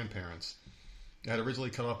with his grandparents. I had originally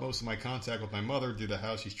cut off most of my contact with my mother due to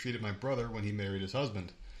how she's treated my brother when he married his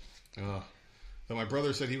husband. Though my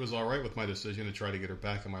brother said he was alright with my decision to try to get her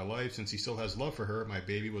back in my life since he still has love for her, my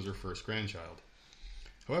baby was her first grandchild.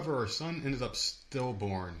 However, our son ended up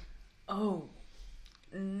stillborn. Oh,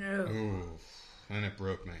 no. Ooh, and it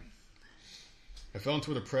broke me. I fell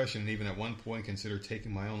into a depression and even at one point considered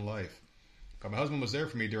taking my own life. But my husband was there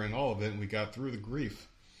for me during all of it and we got through the grief.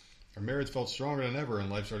 Our marriage felt stronger than ever and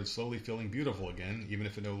life started slowly feeling beautiful again, even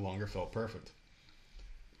if it no longer felt perfect.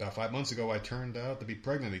 About 5 months ago, I turned out to be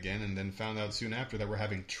pregnant again and then found out soon after that we're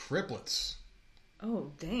having triplets.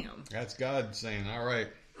 Oh, damn. That's God saying, all right,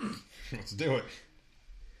 let's do it.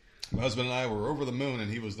 My husband and I were over the moon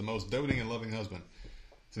and he was the most doting and loving husband.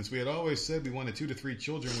 Since we had always said we wanted 2 to 3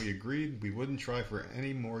 children, we agreed we wouldn't try for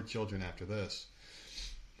any more children after this.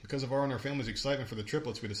 Because of our and our family's excitement for the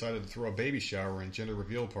triplets, we decided to throw a baby shower and gender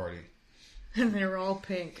reveal party. And they were all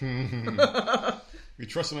pink. We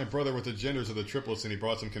trusted my brother with the genders of the triplets and he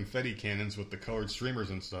brought some confetti cannons with the colored streamers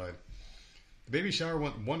inside. The baby shower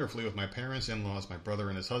went wonderfully with my parents, in-laws, my brother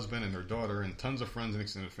and his husband and their daughter, and tons of friends and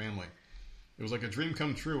extended family. It was like a dream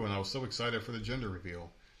come true and I was so excited for the gender reveal.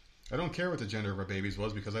 I don't care what the gender of our babies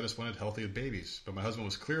was because I just wanted healthy babies, but my husband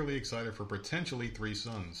was clearly excited for potentially 3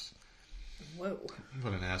 sons. Whoa.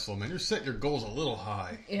 What an asshole, man. You're setting your goals a little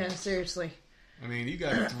high. Yeah, seriously. I mean, you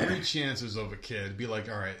got 3 chances of a kid. Be like,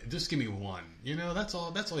 all right, just give me 1. You know, that's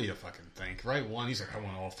all you fucking think, right? 1, he's like, I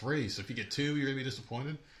want all 3. So if you get 2, you're going to be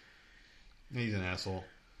disappointed? He's an asshole.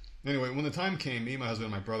 Anyway, when the time came, me, my husband,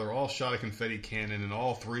 and my brother all shot a confetti cannon, and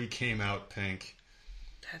all 3 came out pink.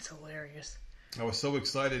 That's hilarious. I was so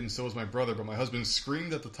excited, and so was my brother, but my husband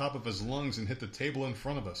screamed at the top of his lungs and hit the table in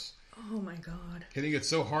front of us. Oh my god. Hitting it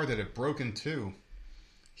so hard that it broke in 2.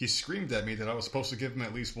 He screamed at me that I was supposed to give him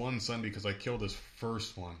at least 1 son because I killed his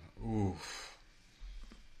first one. Oof.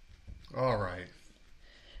 All right.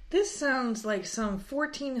 This sounds like some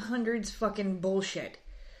 1400s fucking bullshit.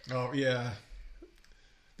 Oh, yeah.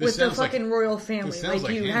 With the fucking royal family. this sounds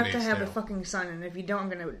Like, you have to Handmaid's have a Tale. fucking son, and if you don't, I'm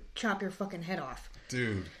gonna chop your fucking head off.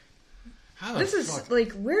 Dude. How the This is, fuck?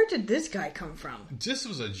 like, where did this guy come from? This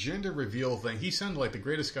was a gender reveal thing. He sounded like the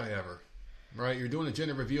greatest guy ever. Right? You're doing a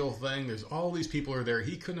gender reveal thing. There's all these people are there.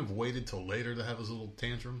 He couldn't have waited till later to have his little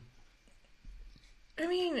tantrum. I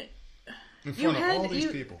mean, In front of all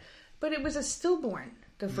these people. But it was a stillborn,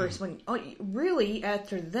 the first one. Oh, really,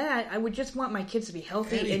 after that, I would just want my kids to be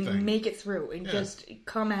healthy Anything. and make it through and just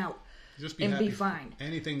come out Just be and happy be for fine.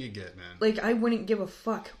 anything you get, man. Like, I wouldn't give a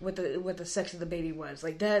fuck what the sex of the baby was.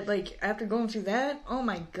 Like, that, like, after going through that, oh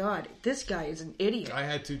my god, this guy is an idiot. I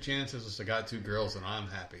had 2 chances. I got 2 girls, and I'm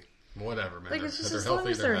happy. Whatever, man. Like, it's just They're as long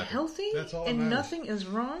as they're happy. healthy That's all that and matters. nothing is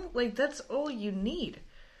wrong, like, that's all you need.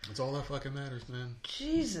 That's all that fucking matters, man.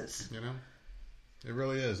 Jesus. You know? It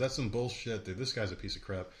really is. That's some bullshit, dude. This guy's a piece of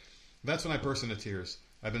crap. That's when I burst into tears.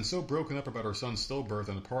 I've been so broken up about our son's stillbirth,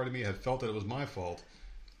 and a part of me had felt that it was my fault.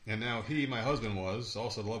 And now he, my husband, was,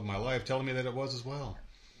 also the love of my life, telling me that it was as well.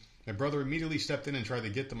 My brother immediately stepped in and tried to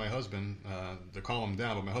get to my husband to calm him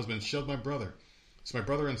down, but my husband shoved my brother. So my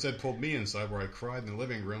brother instead pulled me inside, where I cried in the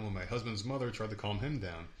living room when my husband's mother tried to calm him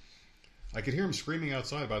down. I could hear him screaming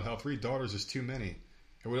outside about how 3 daughters is too many.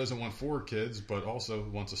 Who doesn't want 4 kids, but also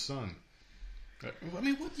wants a son. I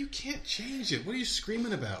mean, what? You can't change it. What are you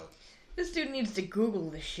screaming about? This dude needs to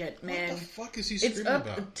Google this shit, man. What the fuck is he screaming about?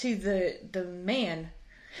 It's up to the man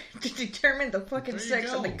to determine the fucking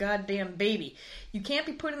sex of the goddamn baby. You can't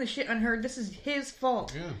be putting the shit on her. This is his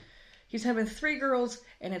fault. Yeah. He's having 3 girls,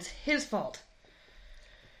 and it's his fault.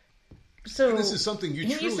 So and this is something you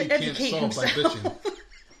truly can't solve by bitching.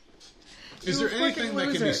 Is there anything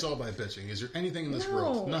that can be solved by bitching? Is there anything in this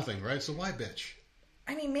world? Nothing, right? So why bitch?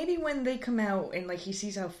 I mean, maybe when they come out and, like, he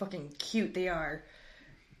sees how fucking cute they are,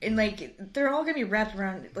 and, like, they're all gonna be wrapped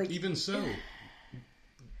around, like... Even so,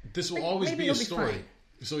 this will always be a story. Fine.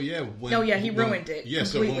 So, yeah, he ruined it. Yeah,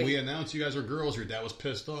 completely. So when we announced you guys are girls, your dad was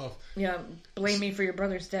pissed off. Yeah, blame me for your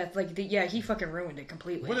brother's death. Like, he fucking ruined it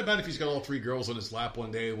completely. What about if he's got all 3 girls on his lap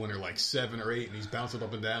one day when they're like 7 or 8 and he's bouncing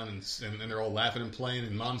up and down and they're all laughing and playing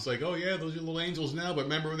and mom's like, oh yeah, those are little angels now, but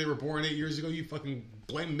remember when they were born 8 years ago, you fucking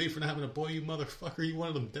blamed me for not having a boy, you motherfucker, you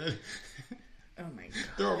wanted them dead. Oh my god.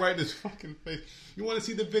 They're all right in his fucking face. You want to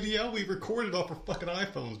see the video? We recorded off our fucking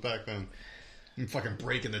iPhones back then. And fucking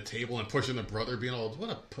breaking the table and pushing the brother, being all, what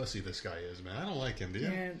a pussy this guy is, man. I don't like him, do you?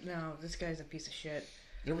 Yeah, no, this guy's a piece of shit.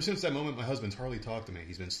 Ever since that moment, my husband's hardly talked to me.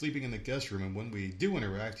 He's been sleeping in the guest room, and when we do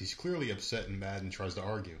interact, he's clearly upset and mad and tries to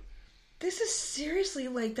argue. This is seriously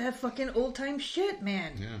like that fucking old-time shit,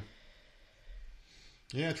 man. Yeah.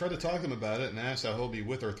 Yeah, I tried to talk to him about it and asked how he'll be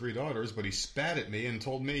with our 3 daughters, but he spat at me and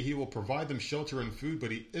told me he will provide them shelter and food,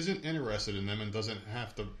 but he isn't interested in them and doesn't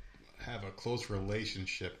have to have a close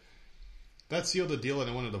relationship. That sealed the deal,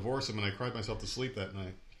 and I wanted to divorce him, and I cried myself to sleep that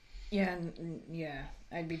night. Yeah,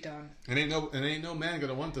 I'd be done. And ain't no man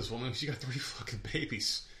gonna want this woman. She got 3 fucking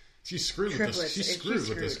babies. She's screwed with this. She's screwed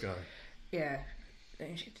with this guy. Yeah,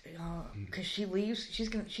 because she leaves.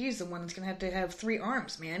 She's the one that's gonna have 3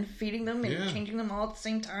 arms, man, feeding them and changing them all at the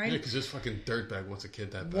same time. Yeah, because this fucking dirtbag wants a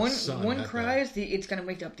kid that bad. Son, one cries, it's gonna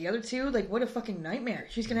wake up the other 2. Like, what a fucking nightmare.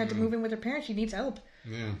 She's gonna have to move in with her parents. She needs help.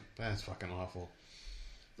 Yeah, that's fucking awful.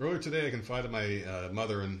 Earlier today, I confided my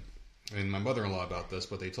mother and my mother-in-law about this,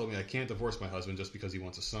 but they told me I can't divorce my husband just because he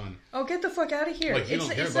wants a son. Oh, get the fuck out of here! Like, you don't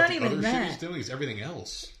care it's about not the even other that. shit he's doing. It's everything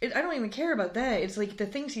else. I don't even care about that. It's like the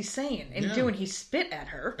things he's saying and doing. He spit at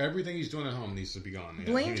her. Everything he's doing at home needs to be gone. Yeah,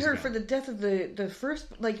 blamed her for the death of the first.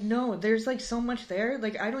 Like, no, there's like so much there.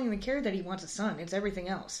 Like, I don't even care that he wants a son. It's everything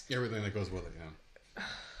else. Everything that goes with it. Yeah.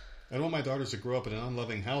 I don't want my daughters to grow up in an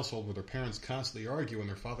unloving household where their parents constantly argue and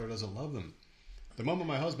their father doesn't love them. The moment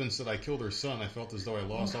my husband said I killed her son, I felt as though I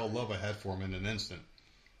lost all love I had for him in an instant.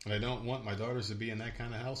 And I don't want my daughters to be in that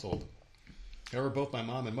kind of household. However, both my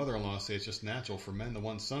mom and mother-in-law say it's just natural for men to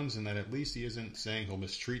want sons and that at least he isn't saying he'll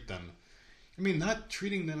mistreat them. I mean, not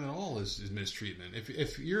treating them at all is mistreatment.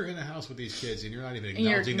 If you're in a house with these kids and you're not even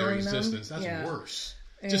acknowledging their existence, that's worse.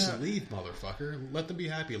 Yeah. Just leave, motherfucker. Let them be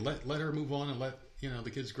happy. Let her move on and let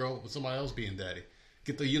the kids grow up with somebody else being daddy.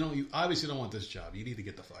 You obviously don't want this job. You need to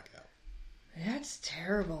get the fuck out. That's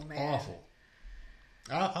terrible, man. Awful.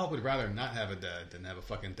 I would rather not have a dad than have a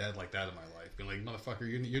fucking dad like that in my life. Being like, motherfucker,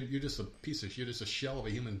 you're just a piece of shit. You're just a shell of a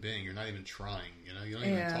human being. You're not even trying. You don't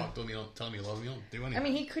even talk to him. You don't tell him you love him. You don't do anything. I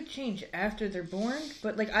mean, he could change after they're born,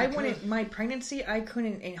 but like I wanted my pregnancy. I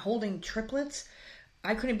couldn't, in holding triplets,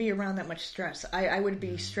 I couldn't be around that much stress. I would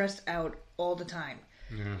be stressed out all the time.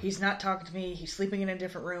 Yeah. He's not talking to me. He's sleeping in a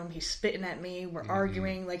different room. He's spitting at me. We're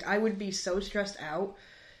arguing. Like, I would be so stressed out.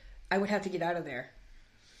 I would have to get out of there.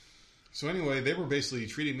 So anyway, they were basically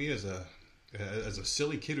treating me as a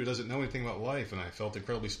silly kid who doesn't know anything about life, and I felt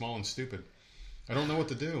incredibly small and stupid. I don't know what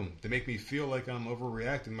to do. They make me feel like I'm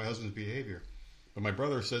overreacting to my husband's behavior. But my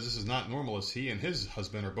brother says this is not normal, as he and his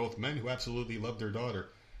husband are both men who absolutely love their daughter.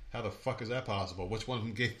 How the fuck is that possible? Which one of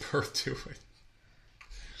them gave birth to it?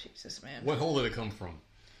 Jesus, man. What hole did it come from?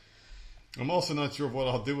 I'm also not sure of what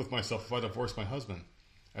I'll do with myself if I divorce my husband.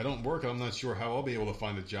 I don't work, and I'm not sure how I'll be able to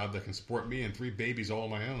find a job that can support me and 3 babies all on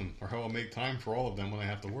my own, or how I'll make time for all of them when I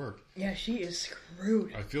have to work. Yeah, she is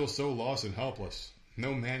screwed. I feel so lost and helpless.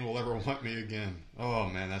 No man will ever want me again. Oh,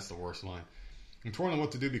 man, that's the worst line. I'm torn on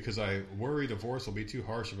what to do because I worry divorce will be too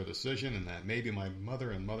harsh of a decision, and that maybe my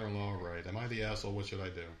mother and mother-in-law are right. Am I the asshole? What should I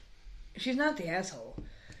do? She's not the asshole.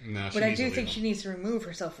 No, but I do think she needs to remove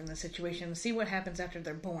herself from the situation and see what happens after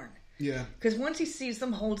they're born. Yeah. Because once he sees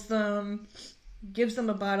them, holds them, gives them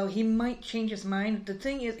a bottle. He might change his mind. The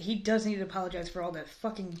thing is, he does need to apologize for all that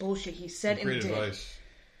fucking bullshit he said and Great did. advice.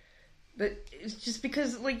 But it's just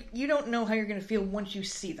because, like, you don't know how you're going to feel once you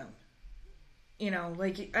see them. You know,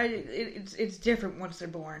 like, it's different once they're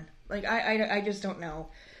born. Like, I just don't know.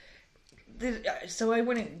 So I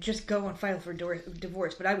wouldn't just go and file for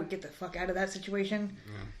divorce, but I would get the fuck out of that situation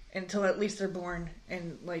until at least they're born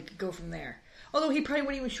and, like, go from there. Although he probably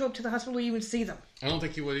wouldn't even show up to the hospital to even see them. I don't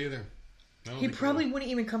think he would either. He probably wouldn't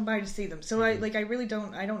even come by to see them. So I really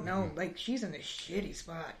don't know. Like, she's in a shitty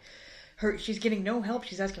spot. She's getting no help.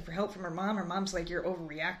 She's asking for help from her mom. Her mom's like, you're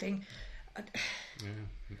overreacting.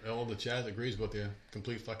 Yeah. All the chat agrees with you.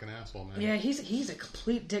 Complete fucking asshole, man. Yeah, he's a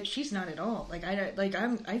complete dick. She's not at all. Like,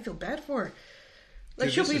 I feel bad for her. Like,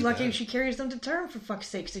 Dude, she'll be lucky bad. if she carries them to term, for fuck's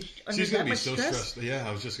sake. She's gonna be so stressed. Yeah,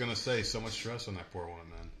 I was just gonna say, so much stress on that poor woman,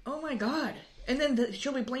 man. Oh my god. And then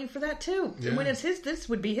she'll be blamed for that too. Yeah. And when it's this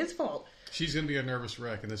would be his fault. She's gonna be a nervous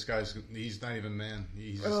wreck, and this he's not even a man.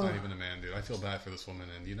 He's just not even a man, dude. I feel bad for this woman,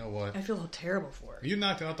 and you know what? I feel terrible for her. You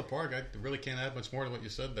knocked it out the park. I really can't add much more to what you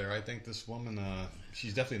said there. I think this woman,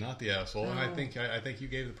 she's definitely not the asshole, and I think you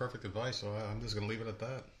gave the perfect advice. So I'm just gonna leave it at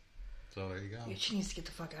that. So there you go. Yeah, she needs to get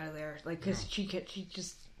the fuck out of there. Like, because she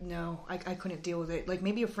just no, I couldn't deal with it. Like,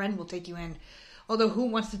 maybe a friend will take you in. Although, who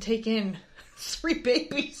wants to take in 3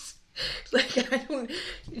 babies? Like,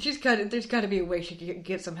 there's got to be a way she could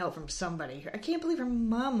get some help from somebody. I can't believe her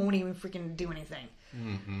mom won't even freaking do anything.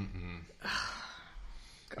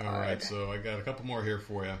 All right, so I got a couple more here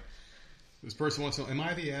for you. This person wants to know, am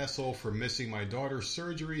I the asshole for missing my daughter's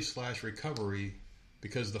surgery/recovery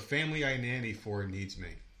because the family I nanny for needs me?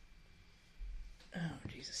 Oh,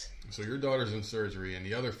 Jesus. So your daughter's in surgery and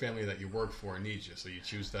the other family that you work for needs you, so you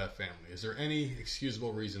choose that family. Is there any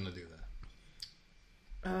excusable reason to do that?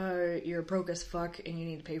 You're broke as fuck and you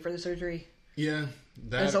need to pay for the surgery. Yeah,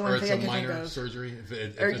 That's the or only it's thing a I can minor think of. surgery. If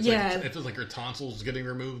it's like your tonsils getting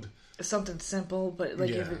removed. Something simple, but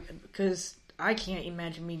like because I can't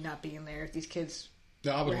imagine me not being there if these kids.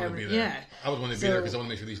 No, I would want to be there. Yeah. I would want to be there because I want to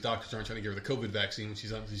make sure these doctors aren't trying to give her the COVID vaccine when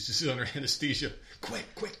she's under anesthesia.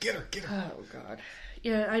 Quick, get her. Oh God.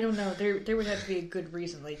 Yeah, I don't know. There would have to be a good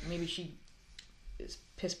reason. Like maybe she is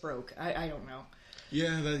piss broke. I don't know.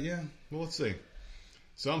 Yeah. Well, let's see.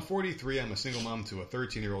 So I'm 43. I'm a single mom to a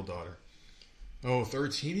 13-year-old daughter. Oh,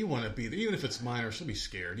 13? You want to be there. Even if it's minor, she'll be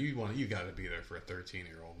scared. You got to be there for a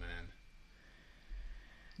 13-year-old, man.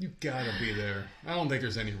 You got to be there. I don't think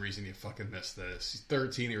there's any reason you fucking miss this. She's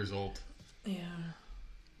 13 years old. Yeah.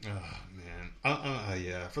 Oh, man.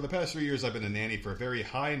 Yeah. For the past 3 years, I've been a nanny for a very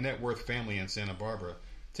high net worth family in Santa Barbara,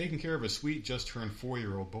 taking care of a sweet, just turned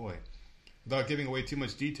 4-year-old boy. Without giving away too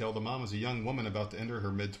much detail, the mom is a young woman about to enter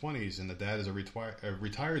her mid-20s, and the dad is a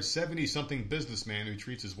retired 70-something businessman who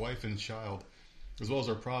treats his wife and child, as well as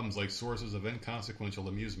their problems, like sources of inconsequential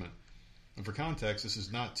amusement. And for context, this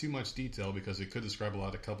is not too much detail because it could describe a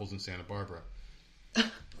lot of couples in Santa Barbara.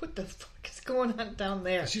 What the fuck is going on down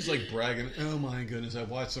there? She's like bragging, oh my goodness, I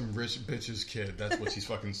watched some rich bitch's kid. That's what she's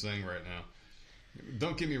fucking saying right now.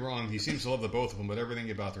 Don't get me wrong, he seems to love the both of them, but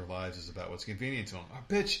everything about their lives is about what's convenient to him. Oh,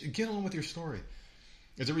 bitch, get on with your story.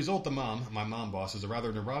 As a result, my mom boss, is a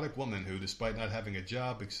rather neurotic woman who, despite not having a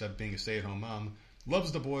job except being a stay-at-home mom,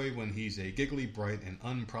 loves the boy when he's a giggly, bright, and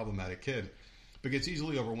unproblematic kid, but gets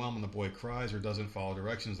easily overwhelmed when the boy cries or doesn't follow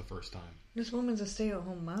directions the first time. This woman's a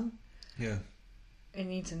stay-at-home mom? Yeah. And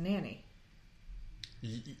needs a nanny.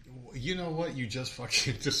 You know what? You just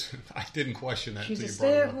fucking I didn't question that. She's a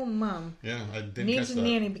stay-at-home mom. Yeah, I didn't needs catch a that.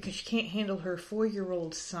 nanny because she can't handle her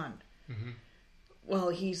 4-year-old son. Mm-hmm. Well,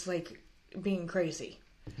 he's like being crazy.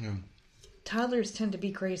 Yeah. Toddlers tend to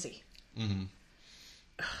be crazy. Mm-hmm.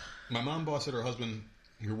 My mom boss said her husband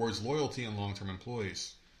rewards loyalty in long-term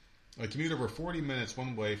employees. I commute over 40 minutes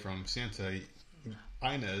one way from Santa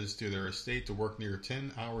Ynez to their estate to work near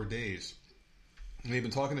 10-hour days. And they've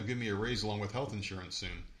been talking to give me a raise along with health insurance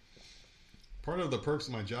soon. Part of the perks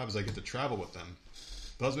of my job is I get to travel with them.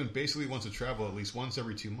 The husband basically wants to travel at least once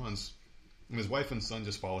every 2 months, and his wife and son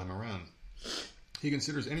just follow him around. He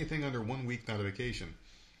considers anything under 1 week not a vacation.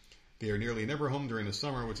 They are nearly never home during the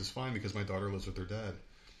summer, which is fine because my daughter lives with her dad.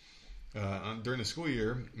 During the school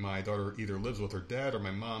year, my daughter either lives with her dad or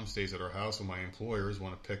my mom stays at our house when my employers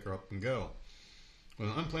want to pick her up and go. When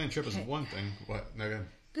an unplanned trip is one thing... What? No, go ahead.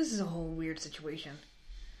 This is a whole weird situation.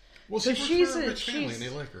 Well, so she's a rich family and they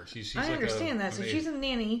like her. She's I like understand that. So she's a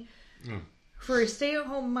nanny for a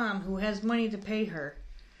stay-at-home mom who has money to pay her,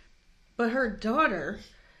 but her daughter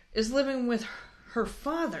is living with her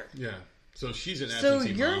father. Yeah. So she's an absentee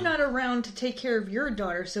So you're mom. not around to take care of your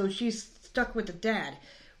daughter, so she's stuck with the dad,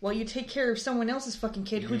 while you take care of someone else's fucking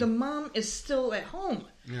kid, who the mom is still at home.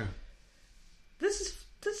 Yeah. This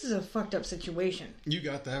is a fucked up situation. You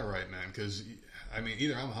got that right, man. Because I mean,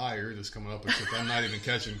 either I'm high or you're just coming up with shit I'm not even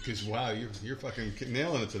catching. Because wow, you're fucking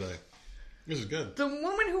nailing it today. This is good. The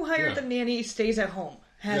woman who hired the nanny stays at home,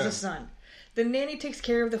 has a son. The nanny takes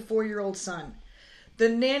care of the 4-year-old son. The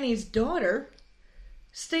nanny's daughter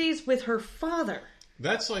stays with her father.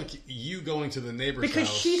 That's like you going to the neighbor's because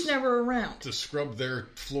house she's never around to scrub their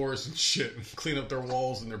floors and shit, and clean up their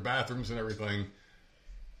walls and their bathrooms and everything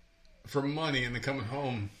for money, and then coming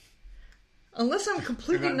home. Unless I'm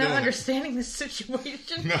completely not understanding this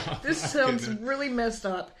situation, this sounds really messed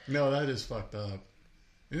up. No, that is fucked up.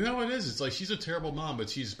 You know what it is? It's like she's a terrible mom, but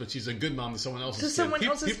she's a good mom to someone else's kid. To someone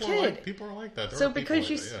else's kid. People are like that. So because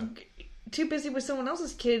she's too busy with someone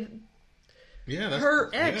else's kid, yeah, her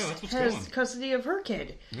ex has custody of her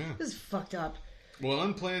kid. Yeah. This is fucked up. Well, an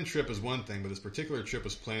unplanned trip is one thing, but this particular trip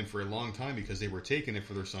was planned for a long time because they were taking it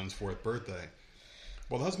for their son's 4th birthday.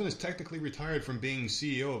 While the husband is technically retired from being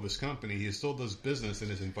CEO of his company, he still does business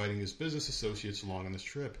and is inviting his business associates along on this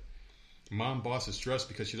trip. Mom boss is stressed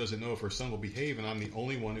because she doesn't know if her son will behave, and I'm the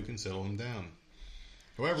only one who can settle him down.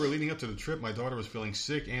 However, leading up to the trip, my daughter was feeling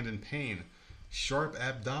sick and in pain. Sharp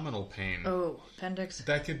abdominal pain. Oh, appendix.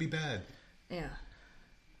 That could be bad. Yeah.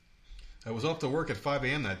 I was off to work at 5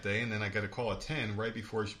 a.m. that day, and then I got a call at 10, right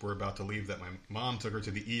before we're about to leave, that my mom took her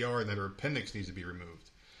to the ER and that her appendix needs to be removed.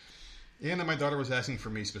 And that my daughter was asking for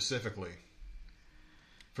me specifically.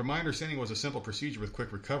 From my understanding, it was a simple procedure with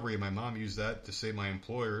quick recovery, and my mom used that to say my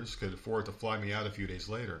employers could afford to fly me out a few days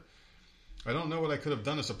later. I don't know what I could have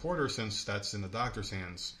done to support her since that's in the doctor's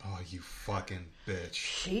hands. Oh, you fucking bitch.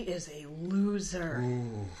 She is a loser.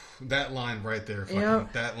 Ooh, that line right there,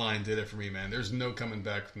 that line did it for me, man. There's no coming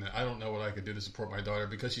back from that. I don't know what I could do to support my daughter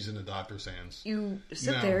because she's in the doctor's hands. You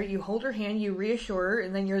sit there, you hold her hand, you reassure her,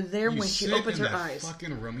 and then you're there when she opens her eyes.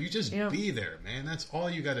 Fucking room. You just be there, man. That's all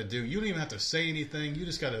you got to do. You don't even have to say anything. You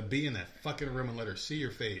just got to be in that fucking room and let her see your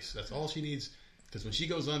face. That's all she needs. Because when she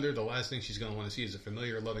goes under, the last thing she's going to want to see is a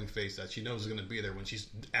familiar, loving face that she knows is going to be there when she's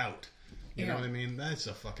out. You know what I mean? That's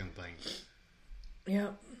a fucking thing.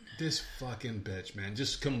 Yep. This fucking bitch, man.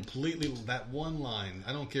 Just completely, that one line.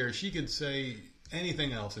 I don't care. She could say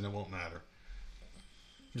anything else and it won't matter.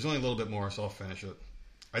 There's only a little bit more, so I'll finish it.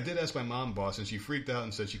 I did ask my mom boss, and she freaked out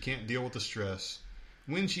and said she can't deal with the stress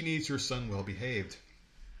when she needs her son well behaved.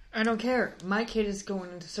 I don't care. My kid is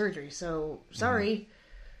going into surgery, so sorry.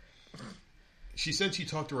 She said she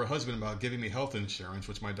talked to her husband about giving me health insurance,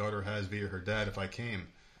 which my daughter has via her dad if I came.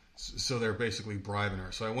 So they're basically bribing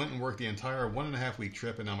her. So I went and worked the entire 1.5-week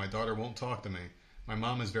trip, and now my daughter won't talk to me. My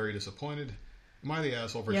mom is very disappointed. Am I the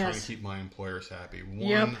asshole for trying to keep my employers happy?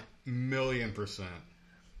 1,000,000%.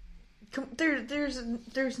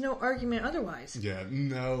 There's no argument otherwise. Yeah,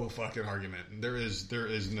 no fucking argument. There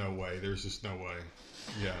is no way. There's just no way.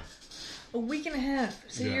 Yeah. A week and a half.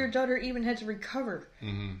 So your daughter even had to recover.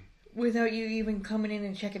 Mm-hmm. Without you even coming in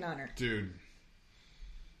and checking on her. Dude.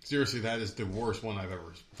 Seriously, that is the worst one I've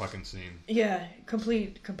ever fucking seen. Yeah,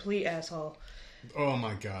 complete asshole. Oh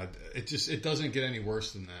my god. It doesn't get any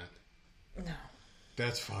worse than that. No.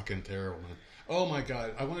 That's fucking terrible, man. Oh my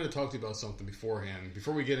god. I wanted to talk to you about something beforehand.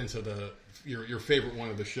 Before we get into your favorite one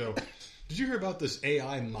of the show. Did you hear about this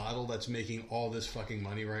AI model that's making all this fucking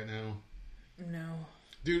money right now? No.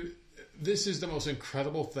 Dude, this is the most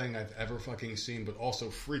incredible thing I've ever fucking seen, but also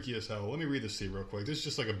freaky as hell. Let me read this to you real quick. This is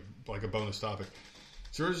just like a bonus topic.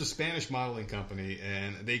 So there's a Spanish modeling company,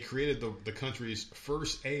 and they created the country's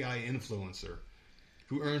first AI influencer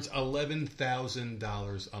who earns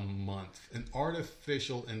 $11,000 a month. An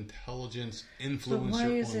artificial intelligence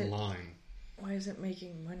influencer online. Why is it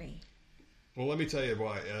making money? Well, let me tell you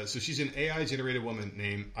why. So she's an AI-generated woman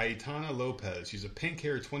named Aitana Lopez. She's a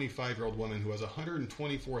pink-haired 25-year-old woman who has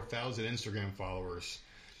 124,000 Instagram followers.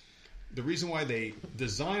 The reason why they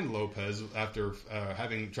designed Lopez after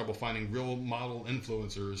having trouble finding real model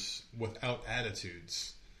influencers without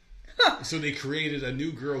attitudes. So they created a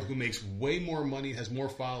new girl who makes way more money, has more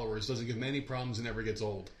followers, doesn't give many problems, and never gets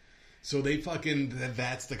old. So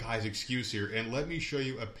that's the guy's excuse here. And let me show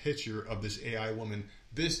you a picture of this AI woman.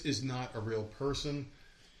 This is not a real person.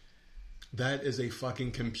 That is a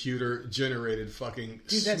fucking computer-generated fucking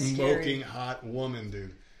smoking hot woman,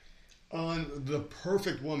 dude. On the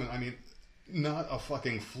perfect woman. I mean, not a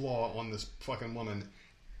fucking flaw on this fucking woman.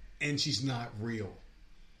 And she's not real.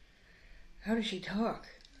 How does she talk?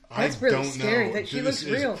 That's really scary that she looks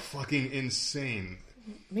real. Fucking insane.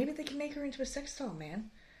 Maybe they can make her into a sex doll,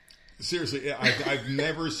 man. Seriously, I've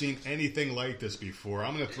never seen anything like this before.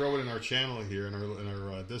 I'm going to throw it in our channel here, in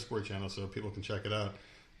our Discord channel, so people can check it out.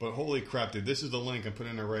 But holy crap, dude, this is the link I'm putting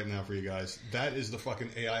in there right now for you guys. That is the fucking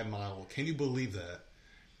AI model. Can you believe that?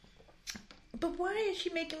 But why is she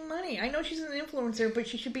making money? I know she's an influencer, but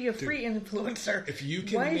she should be a free influencer. If you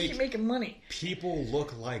can why is she making money? People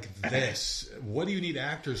look like this. What do you need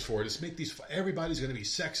actors for? Just make these. Everybody's going to be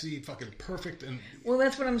sexy, fucking perfect, and. Well,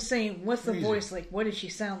 that's what I'm saying. What's the voice like? What does she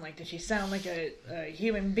sound like? Does she sound like a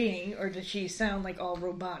human being, or does she sound like all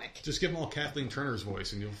robotic? Just give them all Kathleen Turner's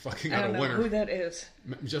voice, and you'll fucking I got don't a know winner. who that is.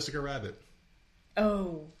 Jessica Rabbit.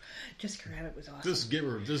 Oh, Jessica Rabbit was awesome. Just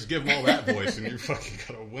give them all that voice, and you fucking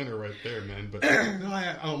got a winner right there, man. But no,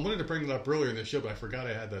 I wanted to bring it up earlier in the show, but I forgot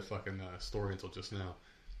I had that fucking story until just now.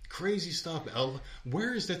 Crazy stuff.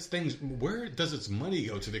 Where is that thing? Where does its money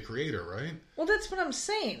go to the creator? Right? Well, that's what I'm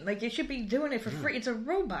saying. Like, it should be doing it for free. It's a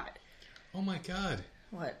robot. Oh my god!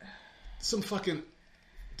 What? Some fucking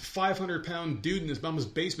 500-pound dude in his mama's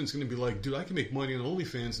basement's going to be like, dude, I can make money on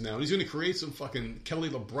OnlyFans now. And he's going to create some fucking Kelly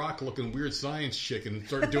LeBrock looking weird science chick and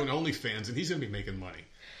start doing OnlyFans, and he's going to be making money.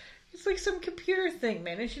 It's like some computer thing,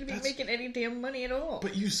 man. It shouldn't be making any damn money at all.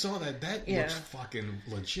 But you saw that. That looks fucking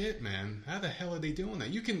legit, man. How the hell are they doing that?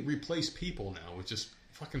 You can replace people now with just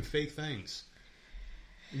fucking fake things.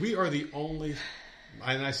 We are the only,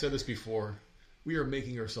 and I said this before, we are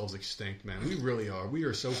making ourselves extinct, man. We really are. We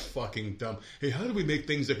are so fucking dumb. Hey, how do we make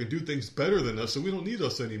things that can do things better than us so we don't need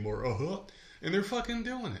us anymore? And they're fucking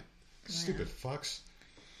doing it. Stupid fucks.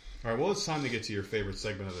 All right, well, it's time to get to your favorite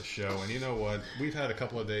segment of the show. And you know what? We've had a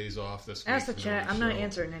couple of days off this week. Ask the chat. I'm not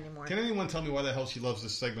answering anymore. Can anyone tell me why the hell she loves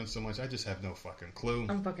this segment so much? I just have no fucking clue.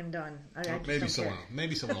 I'm fucking done. Maybe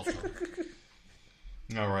someone else.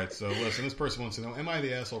 All right, so listen, this person wants to know, am I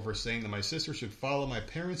the asshole for saying that my sister should follow my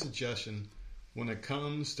parents' suggestion when it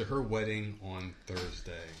comes to her wedding on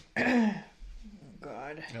Thursday?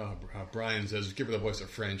 God. Oh, Brian says, give her the voice of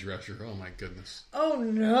Fran Drescher. Oh, my goodness. Oh,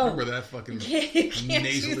 no. Remember that fucking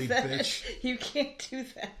nasally bitch? You can't do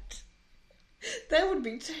that. That would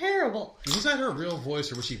be terrible. Was that her real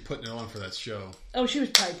voice, or was she putting it on for that show? Oh, she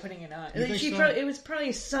was probably putting it on. It was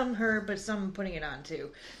probably some her, but some putting it on,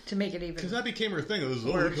 too, to make it even because that became her thing. It was,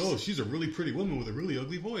 oh, she's a really pretty woman with a really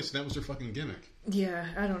ugly voice. And that was her fucking gimmick. Yeah,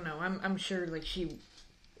 I don't know. I'm sure like she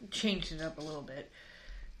changed it up a little bit.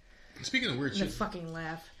 Speaking of weird shit. The fucking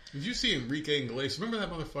laugh. Did you see Enrique Iglesias? Remember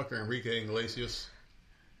that motherfucker Enrique Iglesias?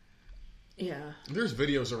 Yeah. There's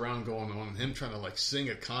videos around going on him trying to like sing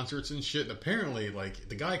at concerts and shit. And apparently like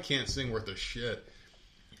the guy can't sing worth a shit.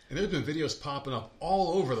 And there's been videos popping up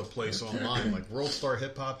all over the place online. Like World Star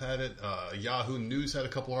Hip Hop had it. Yahoo News had a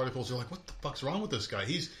couple articles. They're like, what the fuck's wrong with this guy?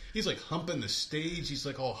 He's like humping the stage. He's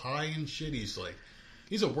like all high and shit. He's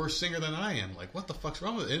a worse singer than I am. Like, what the fuck's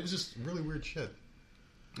wrong with it? It was just really weird shit.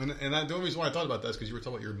 And the only reason why I thought about that is because you were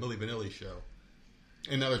talking about your Milli Vanilli show.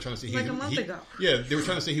 And now they're trying to say a month ago. Yeah, they were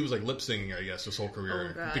trying to say he was like lip singing, I guess, his whole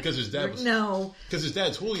career. Oh, God. Because his dad was because his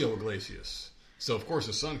dad's Julio Iglesias. So of course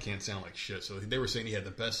his son can't sound like shit. So they were saying he had the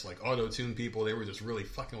best like auto-tune people. They were just really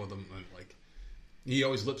fucking with him, and like he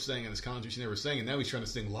always lip sang in his concerts he never sang, and now he's trying to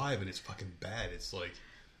sing live and it's fucking bad. It's like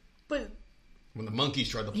but when the Monkees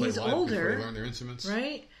tried to play live older, before they learned their instruments.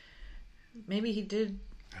 Right? Maybe he did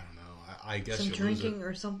I don't know. I guess some drinking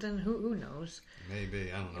or something. Who knows?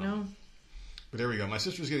 Maybe. I don't know. You know? But there we go. My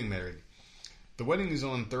sister's getting married. The wedding is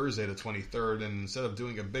on Thursday the 23rd, and instead of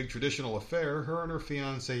doing a big traditional affair, her and her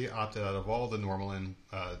fiancé opted out of all the normal and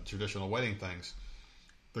traditional wedding things.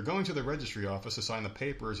 They're going to the registry office to sign the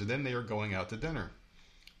papers, and then they are going out to dinner.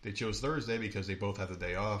 They chose Thursday because they both have the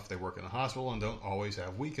day off. They work in a hospital and don't always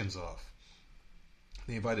have weekends off.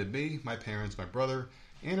 They invited me, my parents, my brother,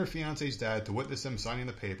 and her fiancé's dad to witness them signing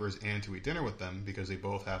the papers and to eat dinner with them because they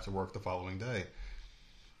both have to work the following day.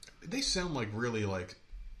 They sound like really like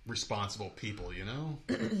responsible people, you know?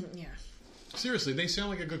 Yeah. Seriously, they sound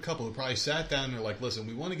like a good couple who probably sat down and they're like, listen,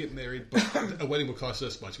 we want to get married, but a wedding will cost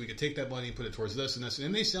this much. We could take that money and put it towards this and this.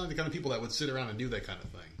 And they sound like the kind of people that would sit around and do that kind of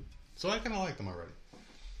thing. So I kind of like them already.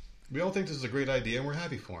 We all think this is a great idea and we're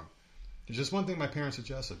happy for them. There's just one thing my parents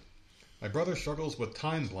suggested. My brother struggles with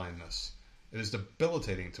time blindness. It is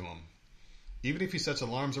debilitating to him. Even if he sets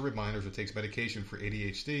alarms or reminders or takes medication for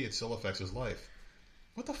ADHD, it still affects his life.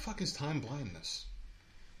 What the fuck is time blindness?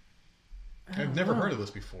 I've never heard of this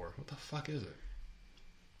before. What the fuck is it?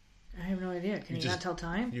 I have no idea. Can you not tell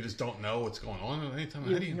time? You just don't know what's going on at any time?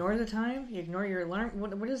 You ignore the time? You ignore your alarm?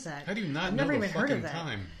 What is that? How do you not I've know never the even heard fucking of that.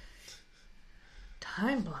 time?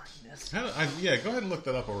 Time blindness. Yeah, go ahead and look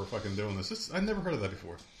that up while we're fucking doing this. I've never heard of that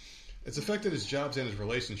before. It's affected his jobs and his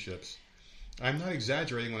relationships. I'm not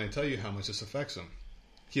exaggerating when I tell you how much this affects him.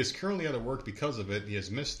 He is currently out of work because of it. He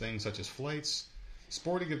has missed things such as flights,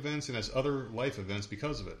 sporting events, and has other life events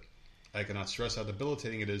because of it. I cannot stress how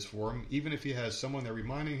debilitating it is for him, even if he has someone there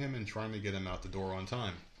reminding him and trying to get him out the door on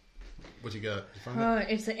time. What you got? You find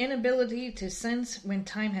that? It's the inability to sense when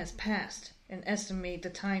time has passed. and estimate the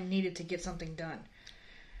time needed to get something done.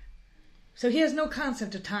 So he has no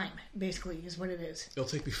concept of time, basically, is what it is. It'll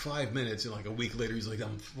take me 5 minutes, and like a week later, he's like,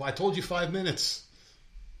 I told you 5 minutes.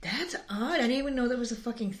 That's odd. I didn't even know that was a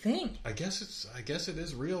fucking thing. I guess it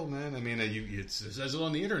is real, man. I mean, it says it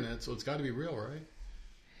on the internet, so it's got to be real, right?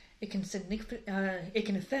 It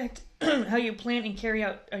can affect how you plan and carry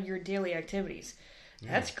out your daily activities.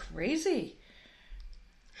 Yeah. That's crazy.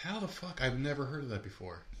 How the fuck? I've never heard of that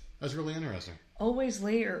before. That's really interesting. Always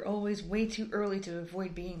late or always way too early to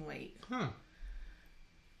avoid being late. Huh.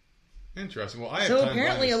 Interesting. Well, I have so time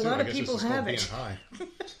apparently a lot too. of people have it. High.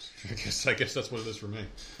 I guess that's what it is for me.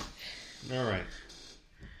 All right.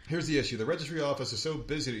 Here's the issue. The registry office is so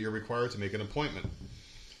busy that you're required to make an appointment.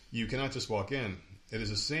 You cannot just walk in. It is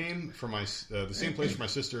the same for the same place for my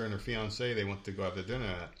sister and her fiance. They want to go out to dinner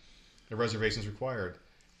at. A reservation is required.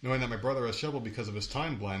 Knowing that my brother has trouble because of his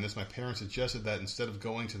time blindness, my parents suggested that instead of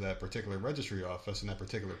going to that particular registry office in that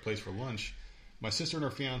particular place for lunch, my sister and her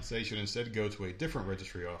fiance should instead go to a different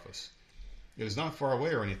registry office. It is not far away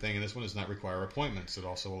or anything, and this one does not require appointments. It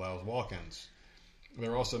also allows walk-ins.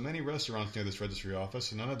 There are also many restaurants near this registry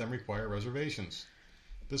office, and none of them require reservations.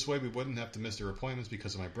 This way we wouldn't have to miss their appointments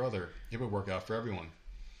because of my brother. It would work out for everyone.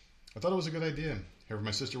 I thought it was a good idea. However,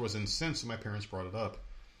 my sister was incensed when my parents brought it up.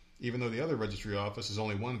 Even though the other registry office is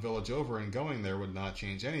only one village over and going there would not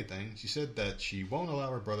change anything, she said that she won't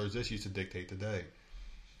allow her brother's issues to dictate the day.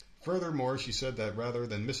 Furthermore, she said that rather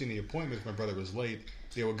than missing the appointment if my brother was late,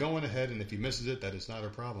 they will go on ahead, and if he misses it, that is not her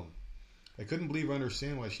problem. I couldn't believe or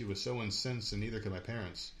understand why she was so incensed, and neither could my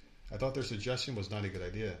parents. I thought their suggestion was not a good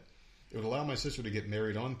idea. It would allow my sister to get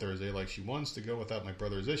married on Thursday like she wants to go without my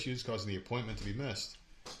brother's issues causing the appointment to be missed.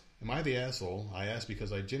 Am I the asshole? I asked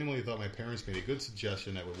because I genuinely thought my parents made a good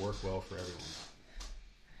suggestion that would work well for everyone.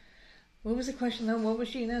 What was the question, though? What was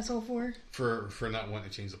she an asshole for? For not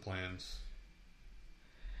wanting to change the plans.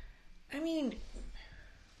 I mean,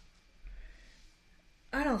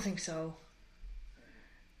 I don't think so.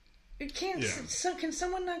 Can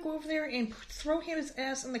someone not go over there and throw his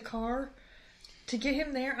ass in the car to get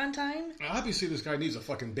him there on time? Obviously, this guy needs a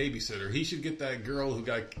fucking babysitter. He should get that girl who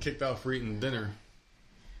got kicked out for eating dinner.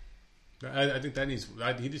 I think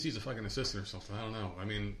he just needs a fucking assistant or something. I don't know. I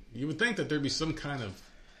mean, you would think that there'd be some kind of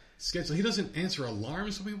schedule. He doesn't answer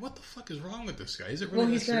alarms. I mean, what the fuck is wrong with this guy? Is it really?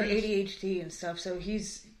 Well, he's got ADHD and stuff, so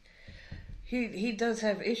he does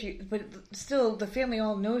have issues. But still, the family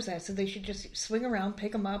all knows that, so they should just swing around,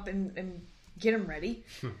 pick him up, and get him ready.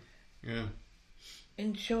 Yeah.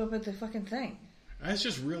 And show up at the fucking thing. That's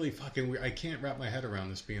just really fucking weird. I can't wrap my head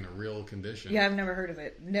around this being a real condition. Yeah, I've never heard of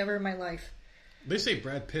it. Never in my life. They say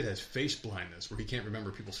Brad Pitt has face blindness, where he can't remember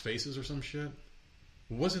people's faces or some shit.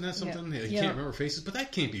 Wasn't that something? Yeah. He can't remember faces, but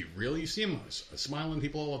that can't be real. You see him smiling at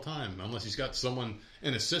people all the time, unless he's got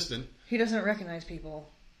an assistant. He doesn't recognize people.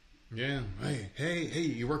 Yeah. Hey,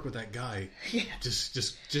 you work with that guy. Yeah.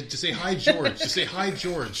 Just say hi, George. Just say hi,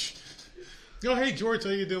 George. Oh, hey, George, how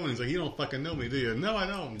you doing? He's like, you don't fucking know me, do you? No, I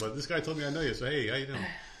don't, but this guy told me I know you, so hey, how you doing?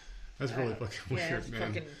 That's really fucking weird,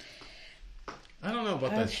 man. I don't know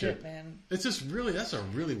about that shit, man. It's just really, that's a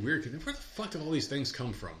really weird. Where the fuck did all these things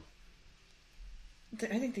come from?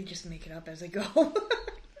 I think they just make it up as they go.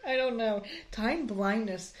 I don't know. Time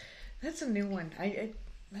blindness. That's a new one. I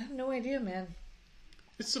have no idea, man.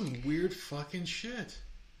 It's some weird fucking shit.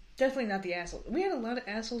 Definitely not the asshole. We had a lot of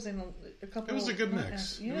assholes in a couple. It was a good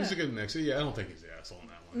mix. Yeah. It was a good mix. Yeah, I don't think he's the asshole in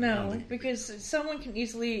that one. No, because someone can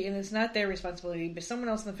easily, and it's not their responsibility, but someone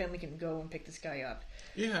else in the family can go and pick this guy up.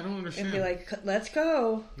 Yeah, I don't understand. And be like, let's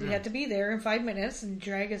go. We have to be there in 5 minutes and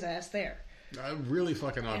drag his ass there. Really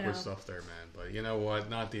fucking awkward stuff there, man. But you know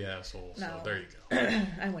what? Not the asshole. So there you go.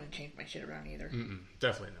 I wouldn't change my shit around either.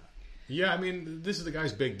 Definitely not. Yeah, I mean, this is the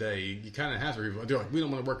guy's big day. You kind of have to. They're like, we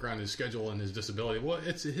don't want to work around his schedule and his disability. Well,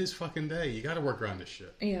 it's his fucking day. You got to work around this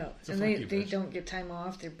shit. Yeah, and they don't get time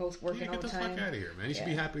off. They're both working all the time. Get the fuck out of here, man. You should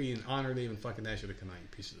be happy and honored they even fucking asked you to come out, you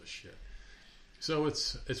pieces of shit. So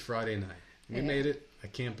it's Friday night. We made it. I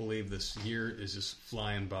can't believe this year is just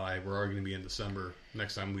flying by. We're already going to be in December.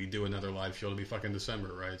 Next time we do another live show, it'll be fucking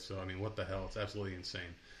December, right? So, I mean, what the hell? It's absolutely insane.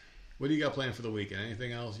 What do you got planned for the weekend?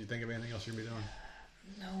 Anything else? You think of anything else you're going to be doing?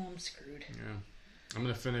 No, I'm screwed. Yeah. I'm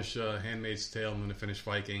going to finish Handmaid's Tale. I'm going to finish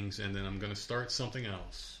Vikings. And then I'm going to start something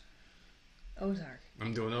else. Ozark.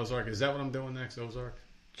 I'm doing Ozark. Is that what I'm doing next, Ozark?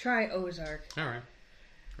 Try Ozark. All right.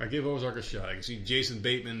 I give Ozark a shot. I can see Jason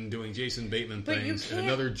Bateman doing Jason Bateman things. And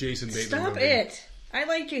another Jason Bateman Stop movie. it. I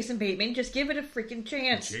like Jason Bateman. Just give it a freaking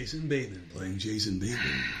chance. Jason Bateman playing Jason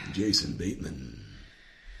Bateman. Jason Bateman.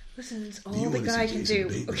 Listen, it's all the guy can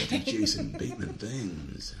do. Okay? Jason Bateman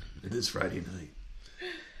things. It is Friday night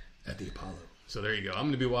at the Apollo. So there you go. I'm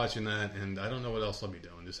going to be watching that, and I don't know what else I'll be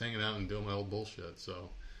doing. Just hanging out and doing my old bullshit. So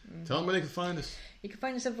tell them where they can find us. You can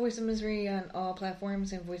find us at Voice of Misery on all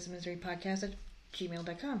platforms and Voice of Misery Podcast at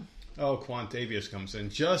gmail.com. Oh, Quantavius comes in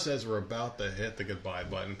just as we're about to hit the goodbye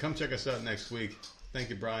button. Come check us out next week. Thank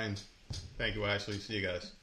you, Brian. Thank you, Ashley. See you guys.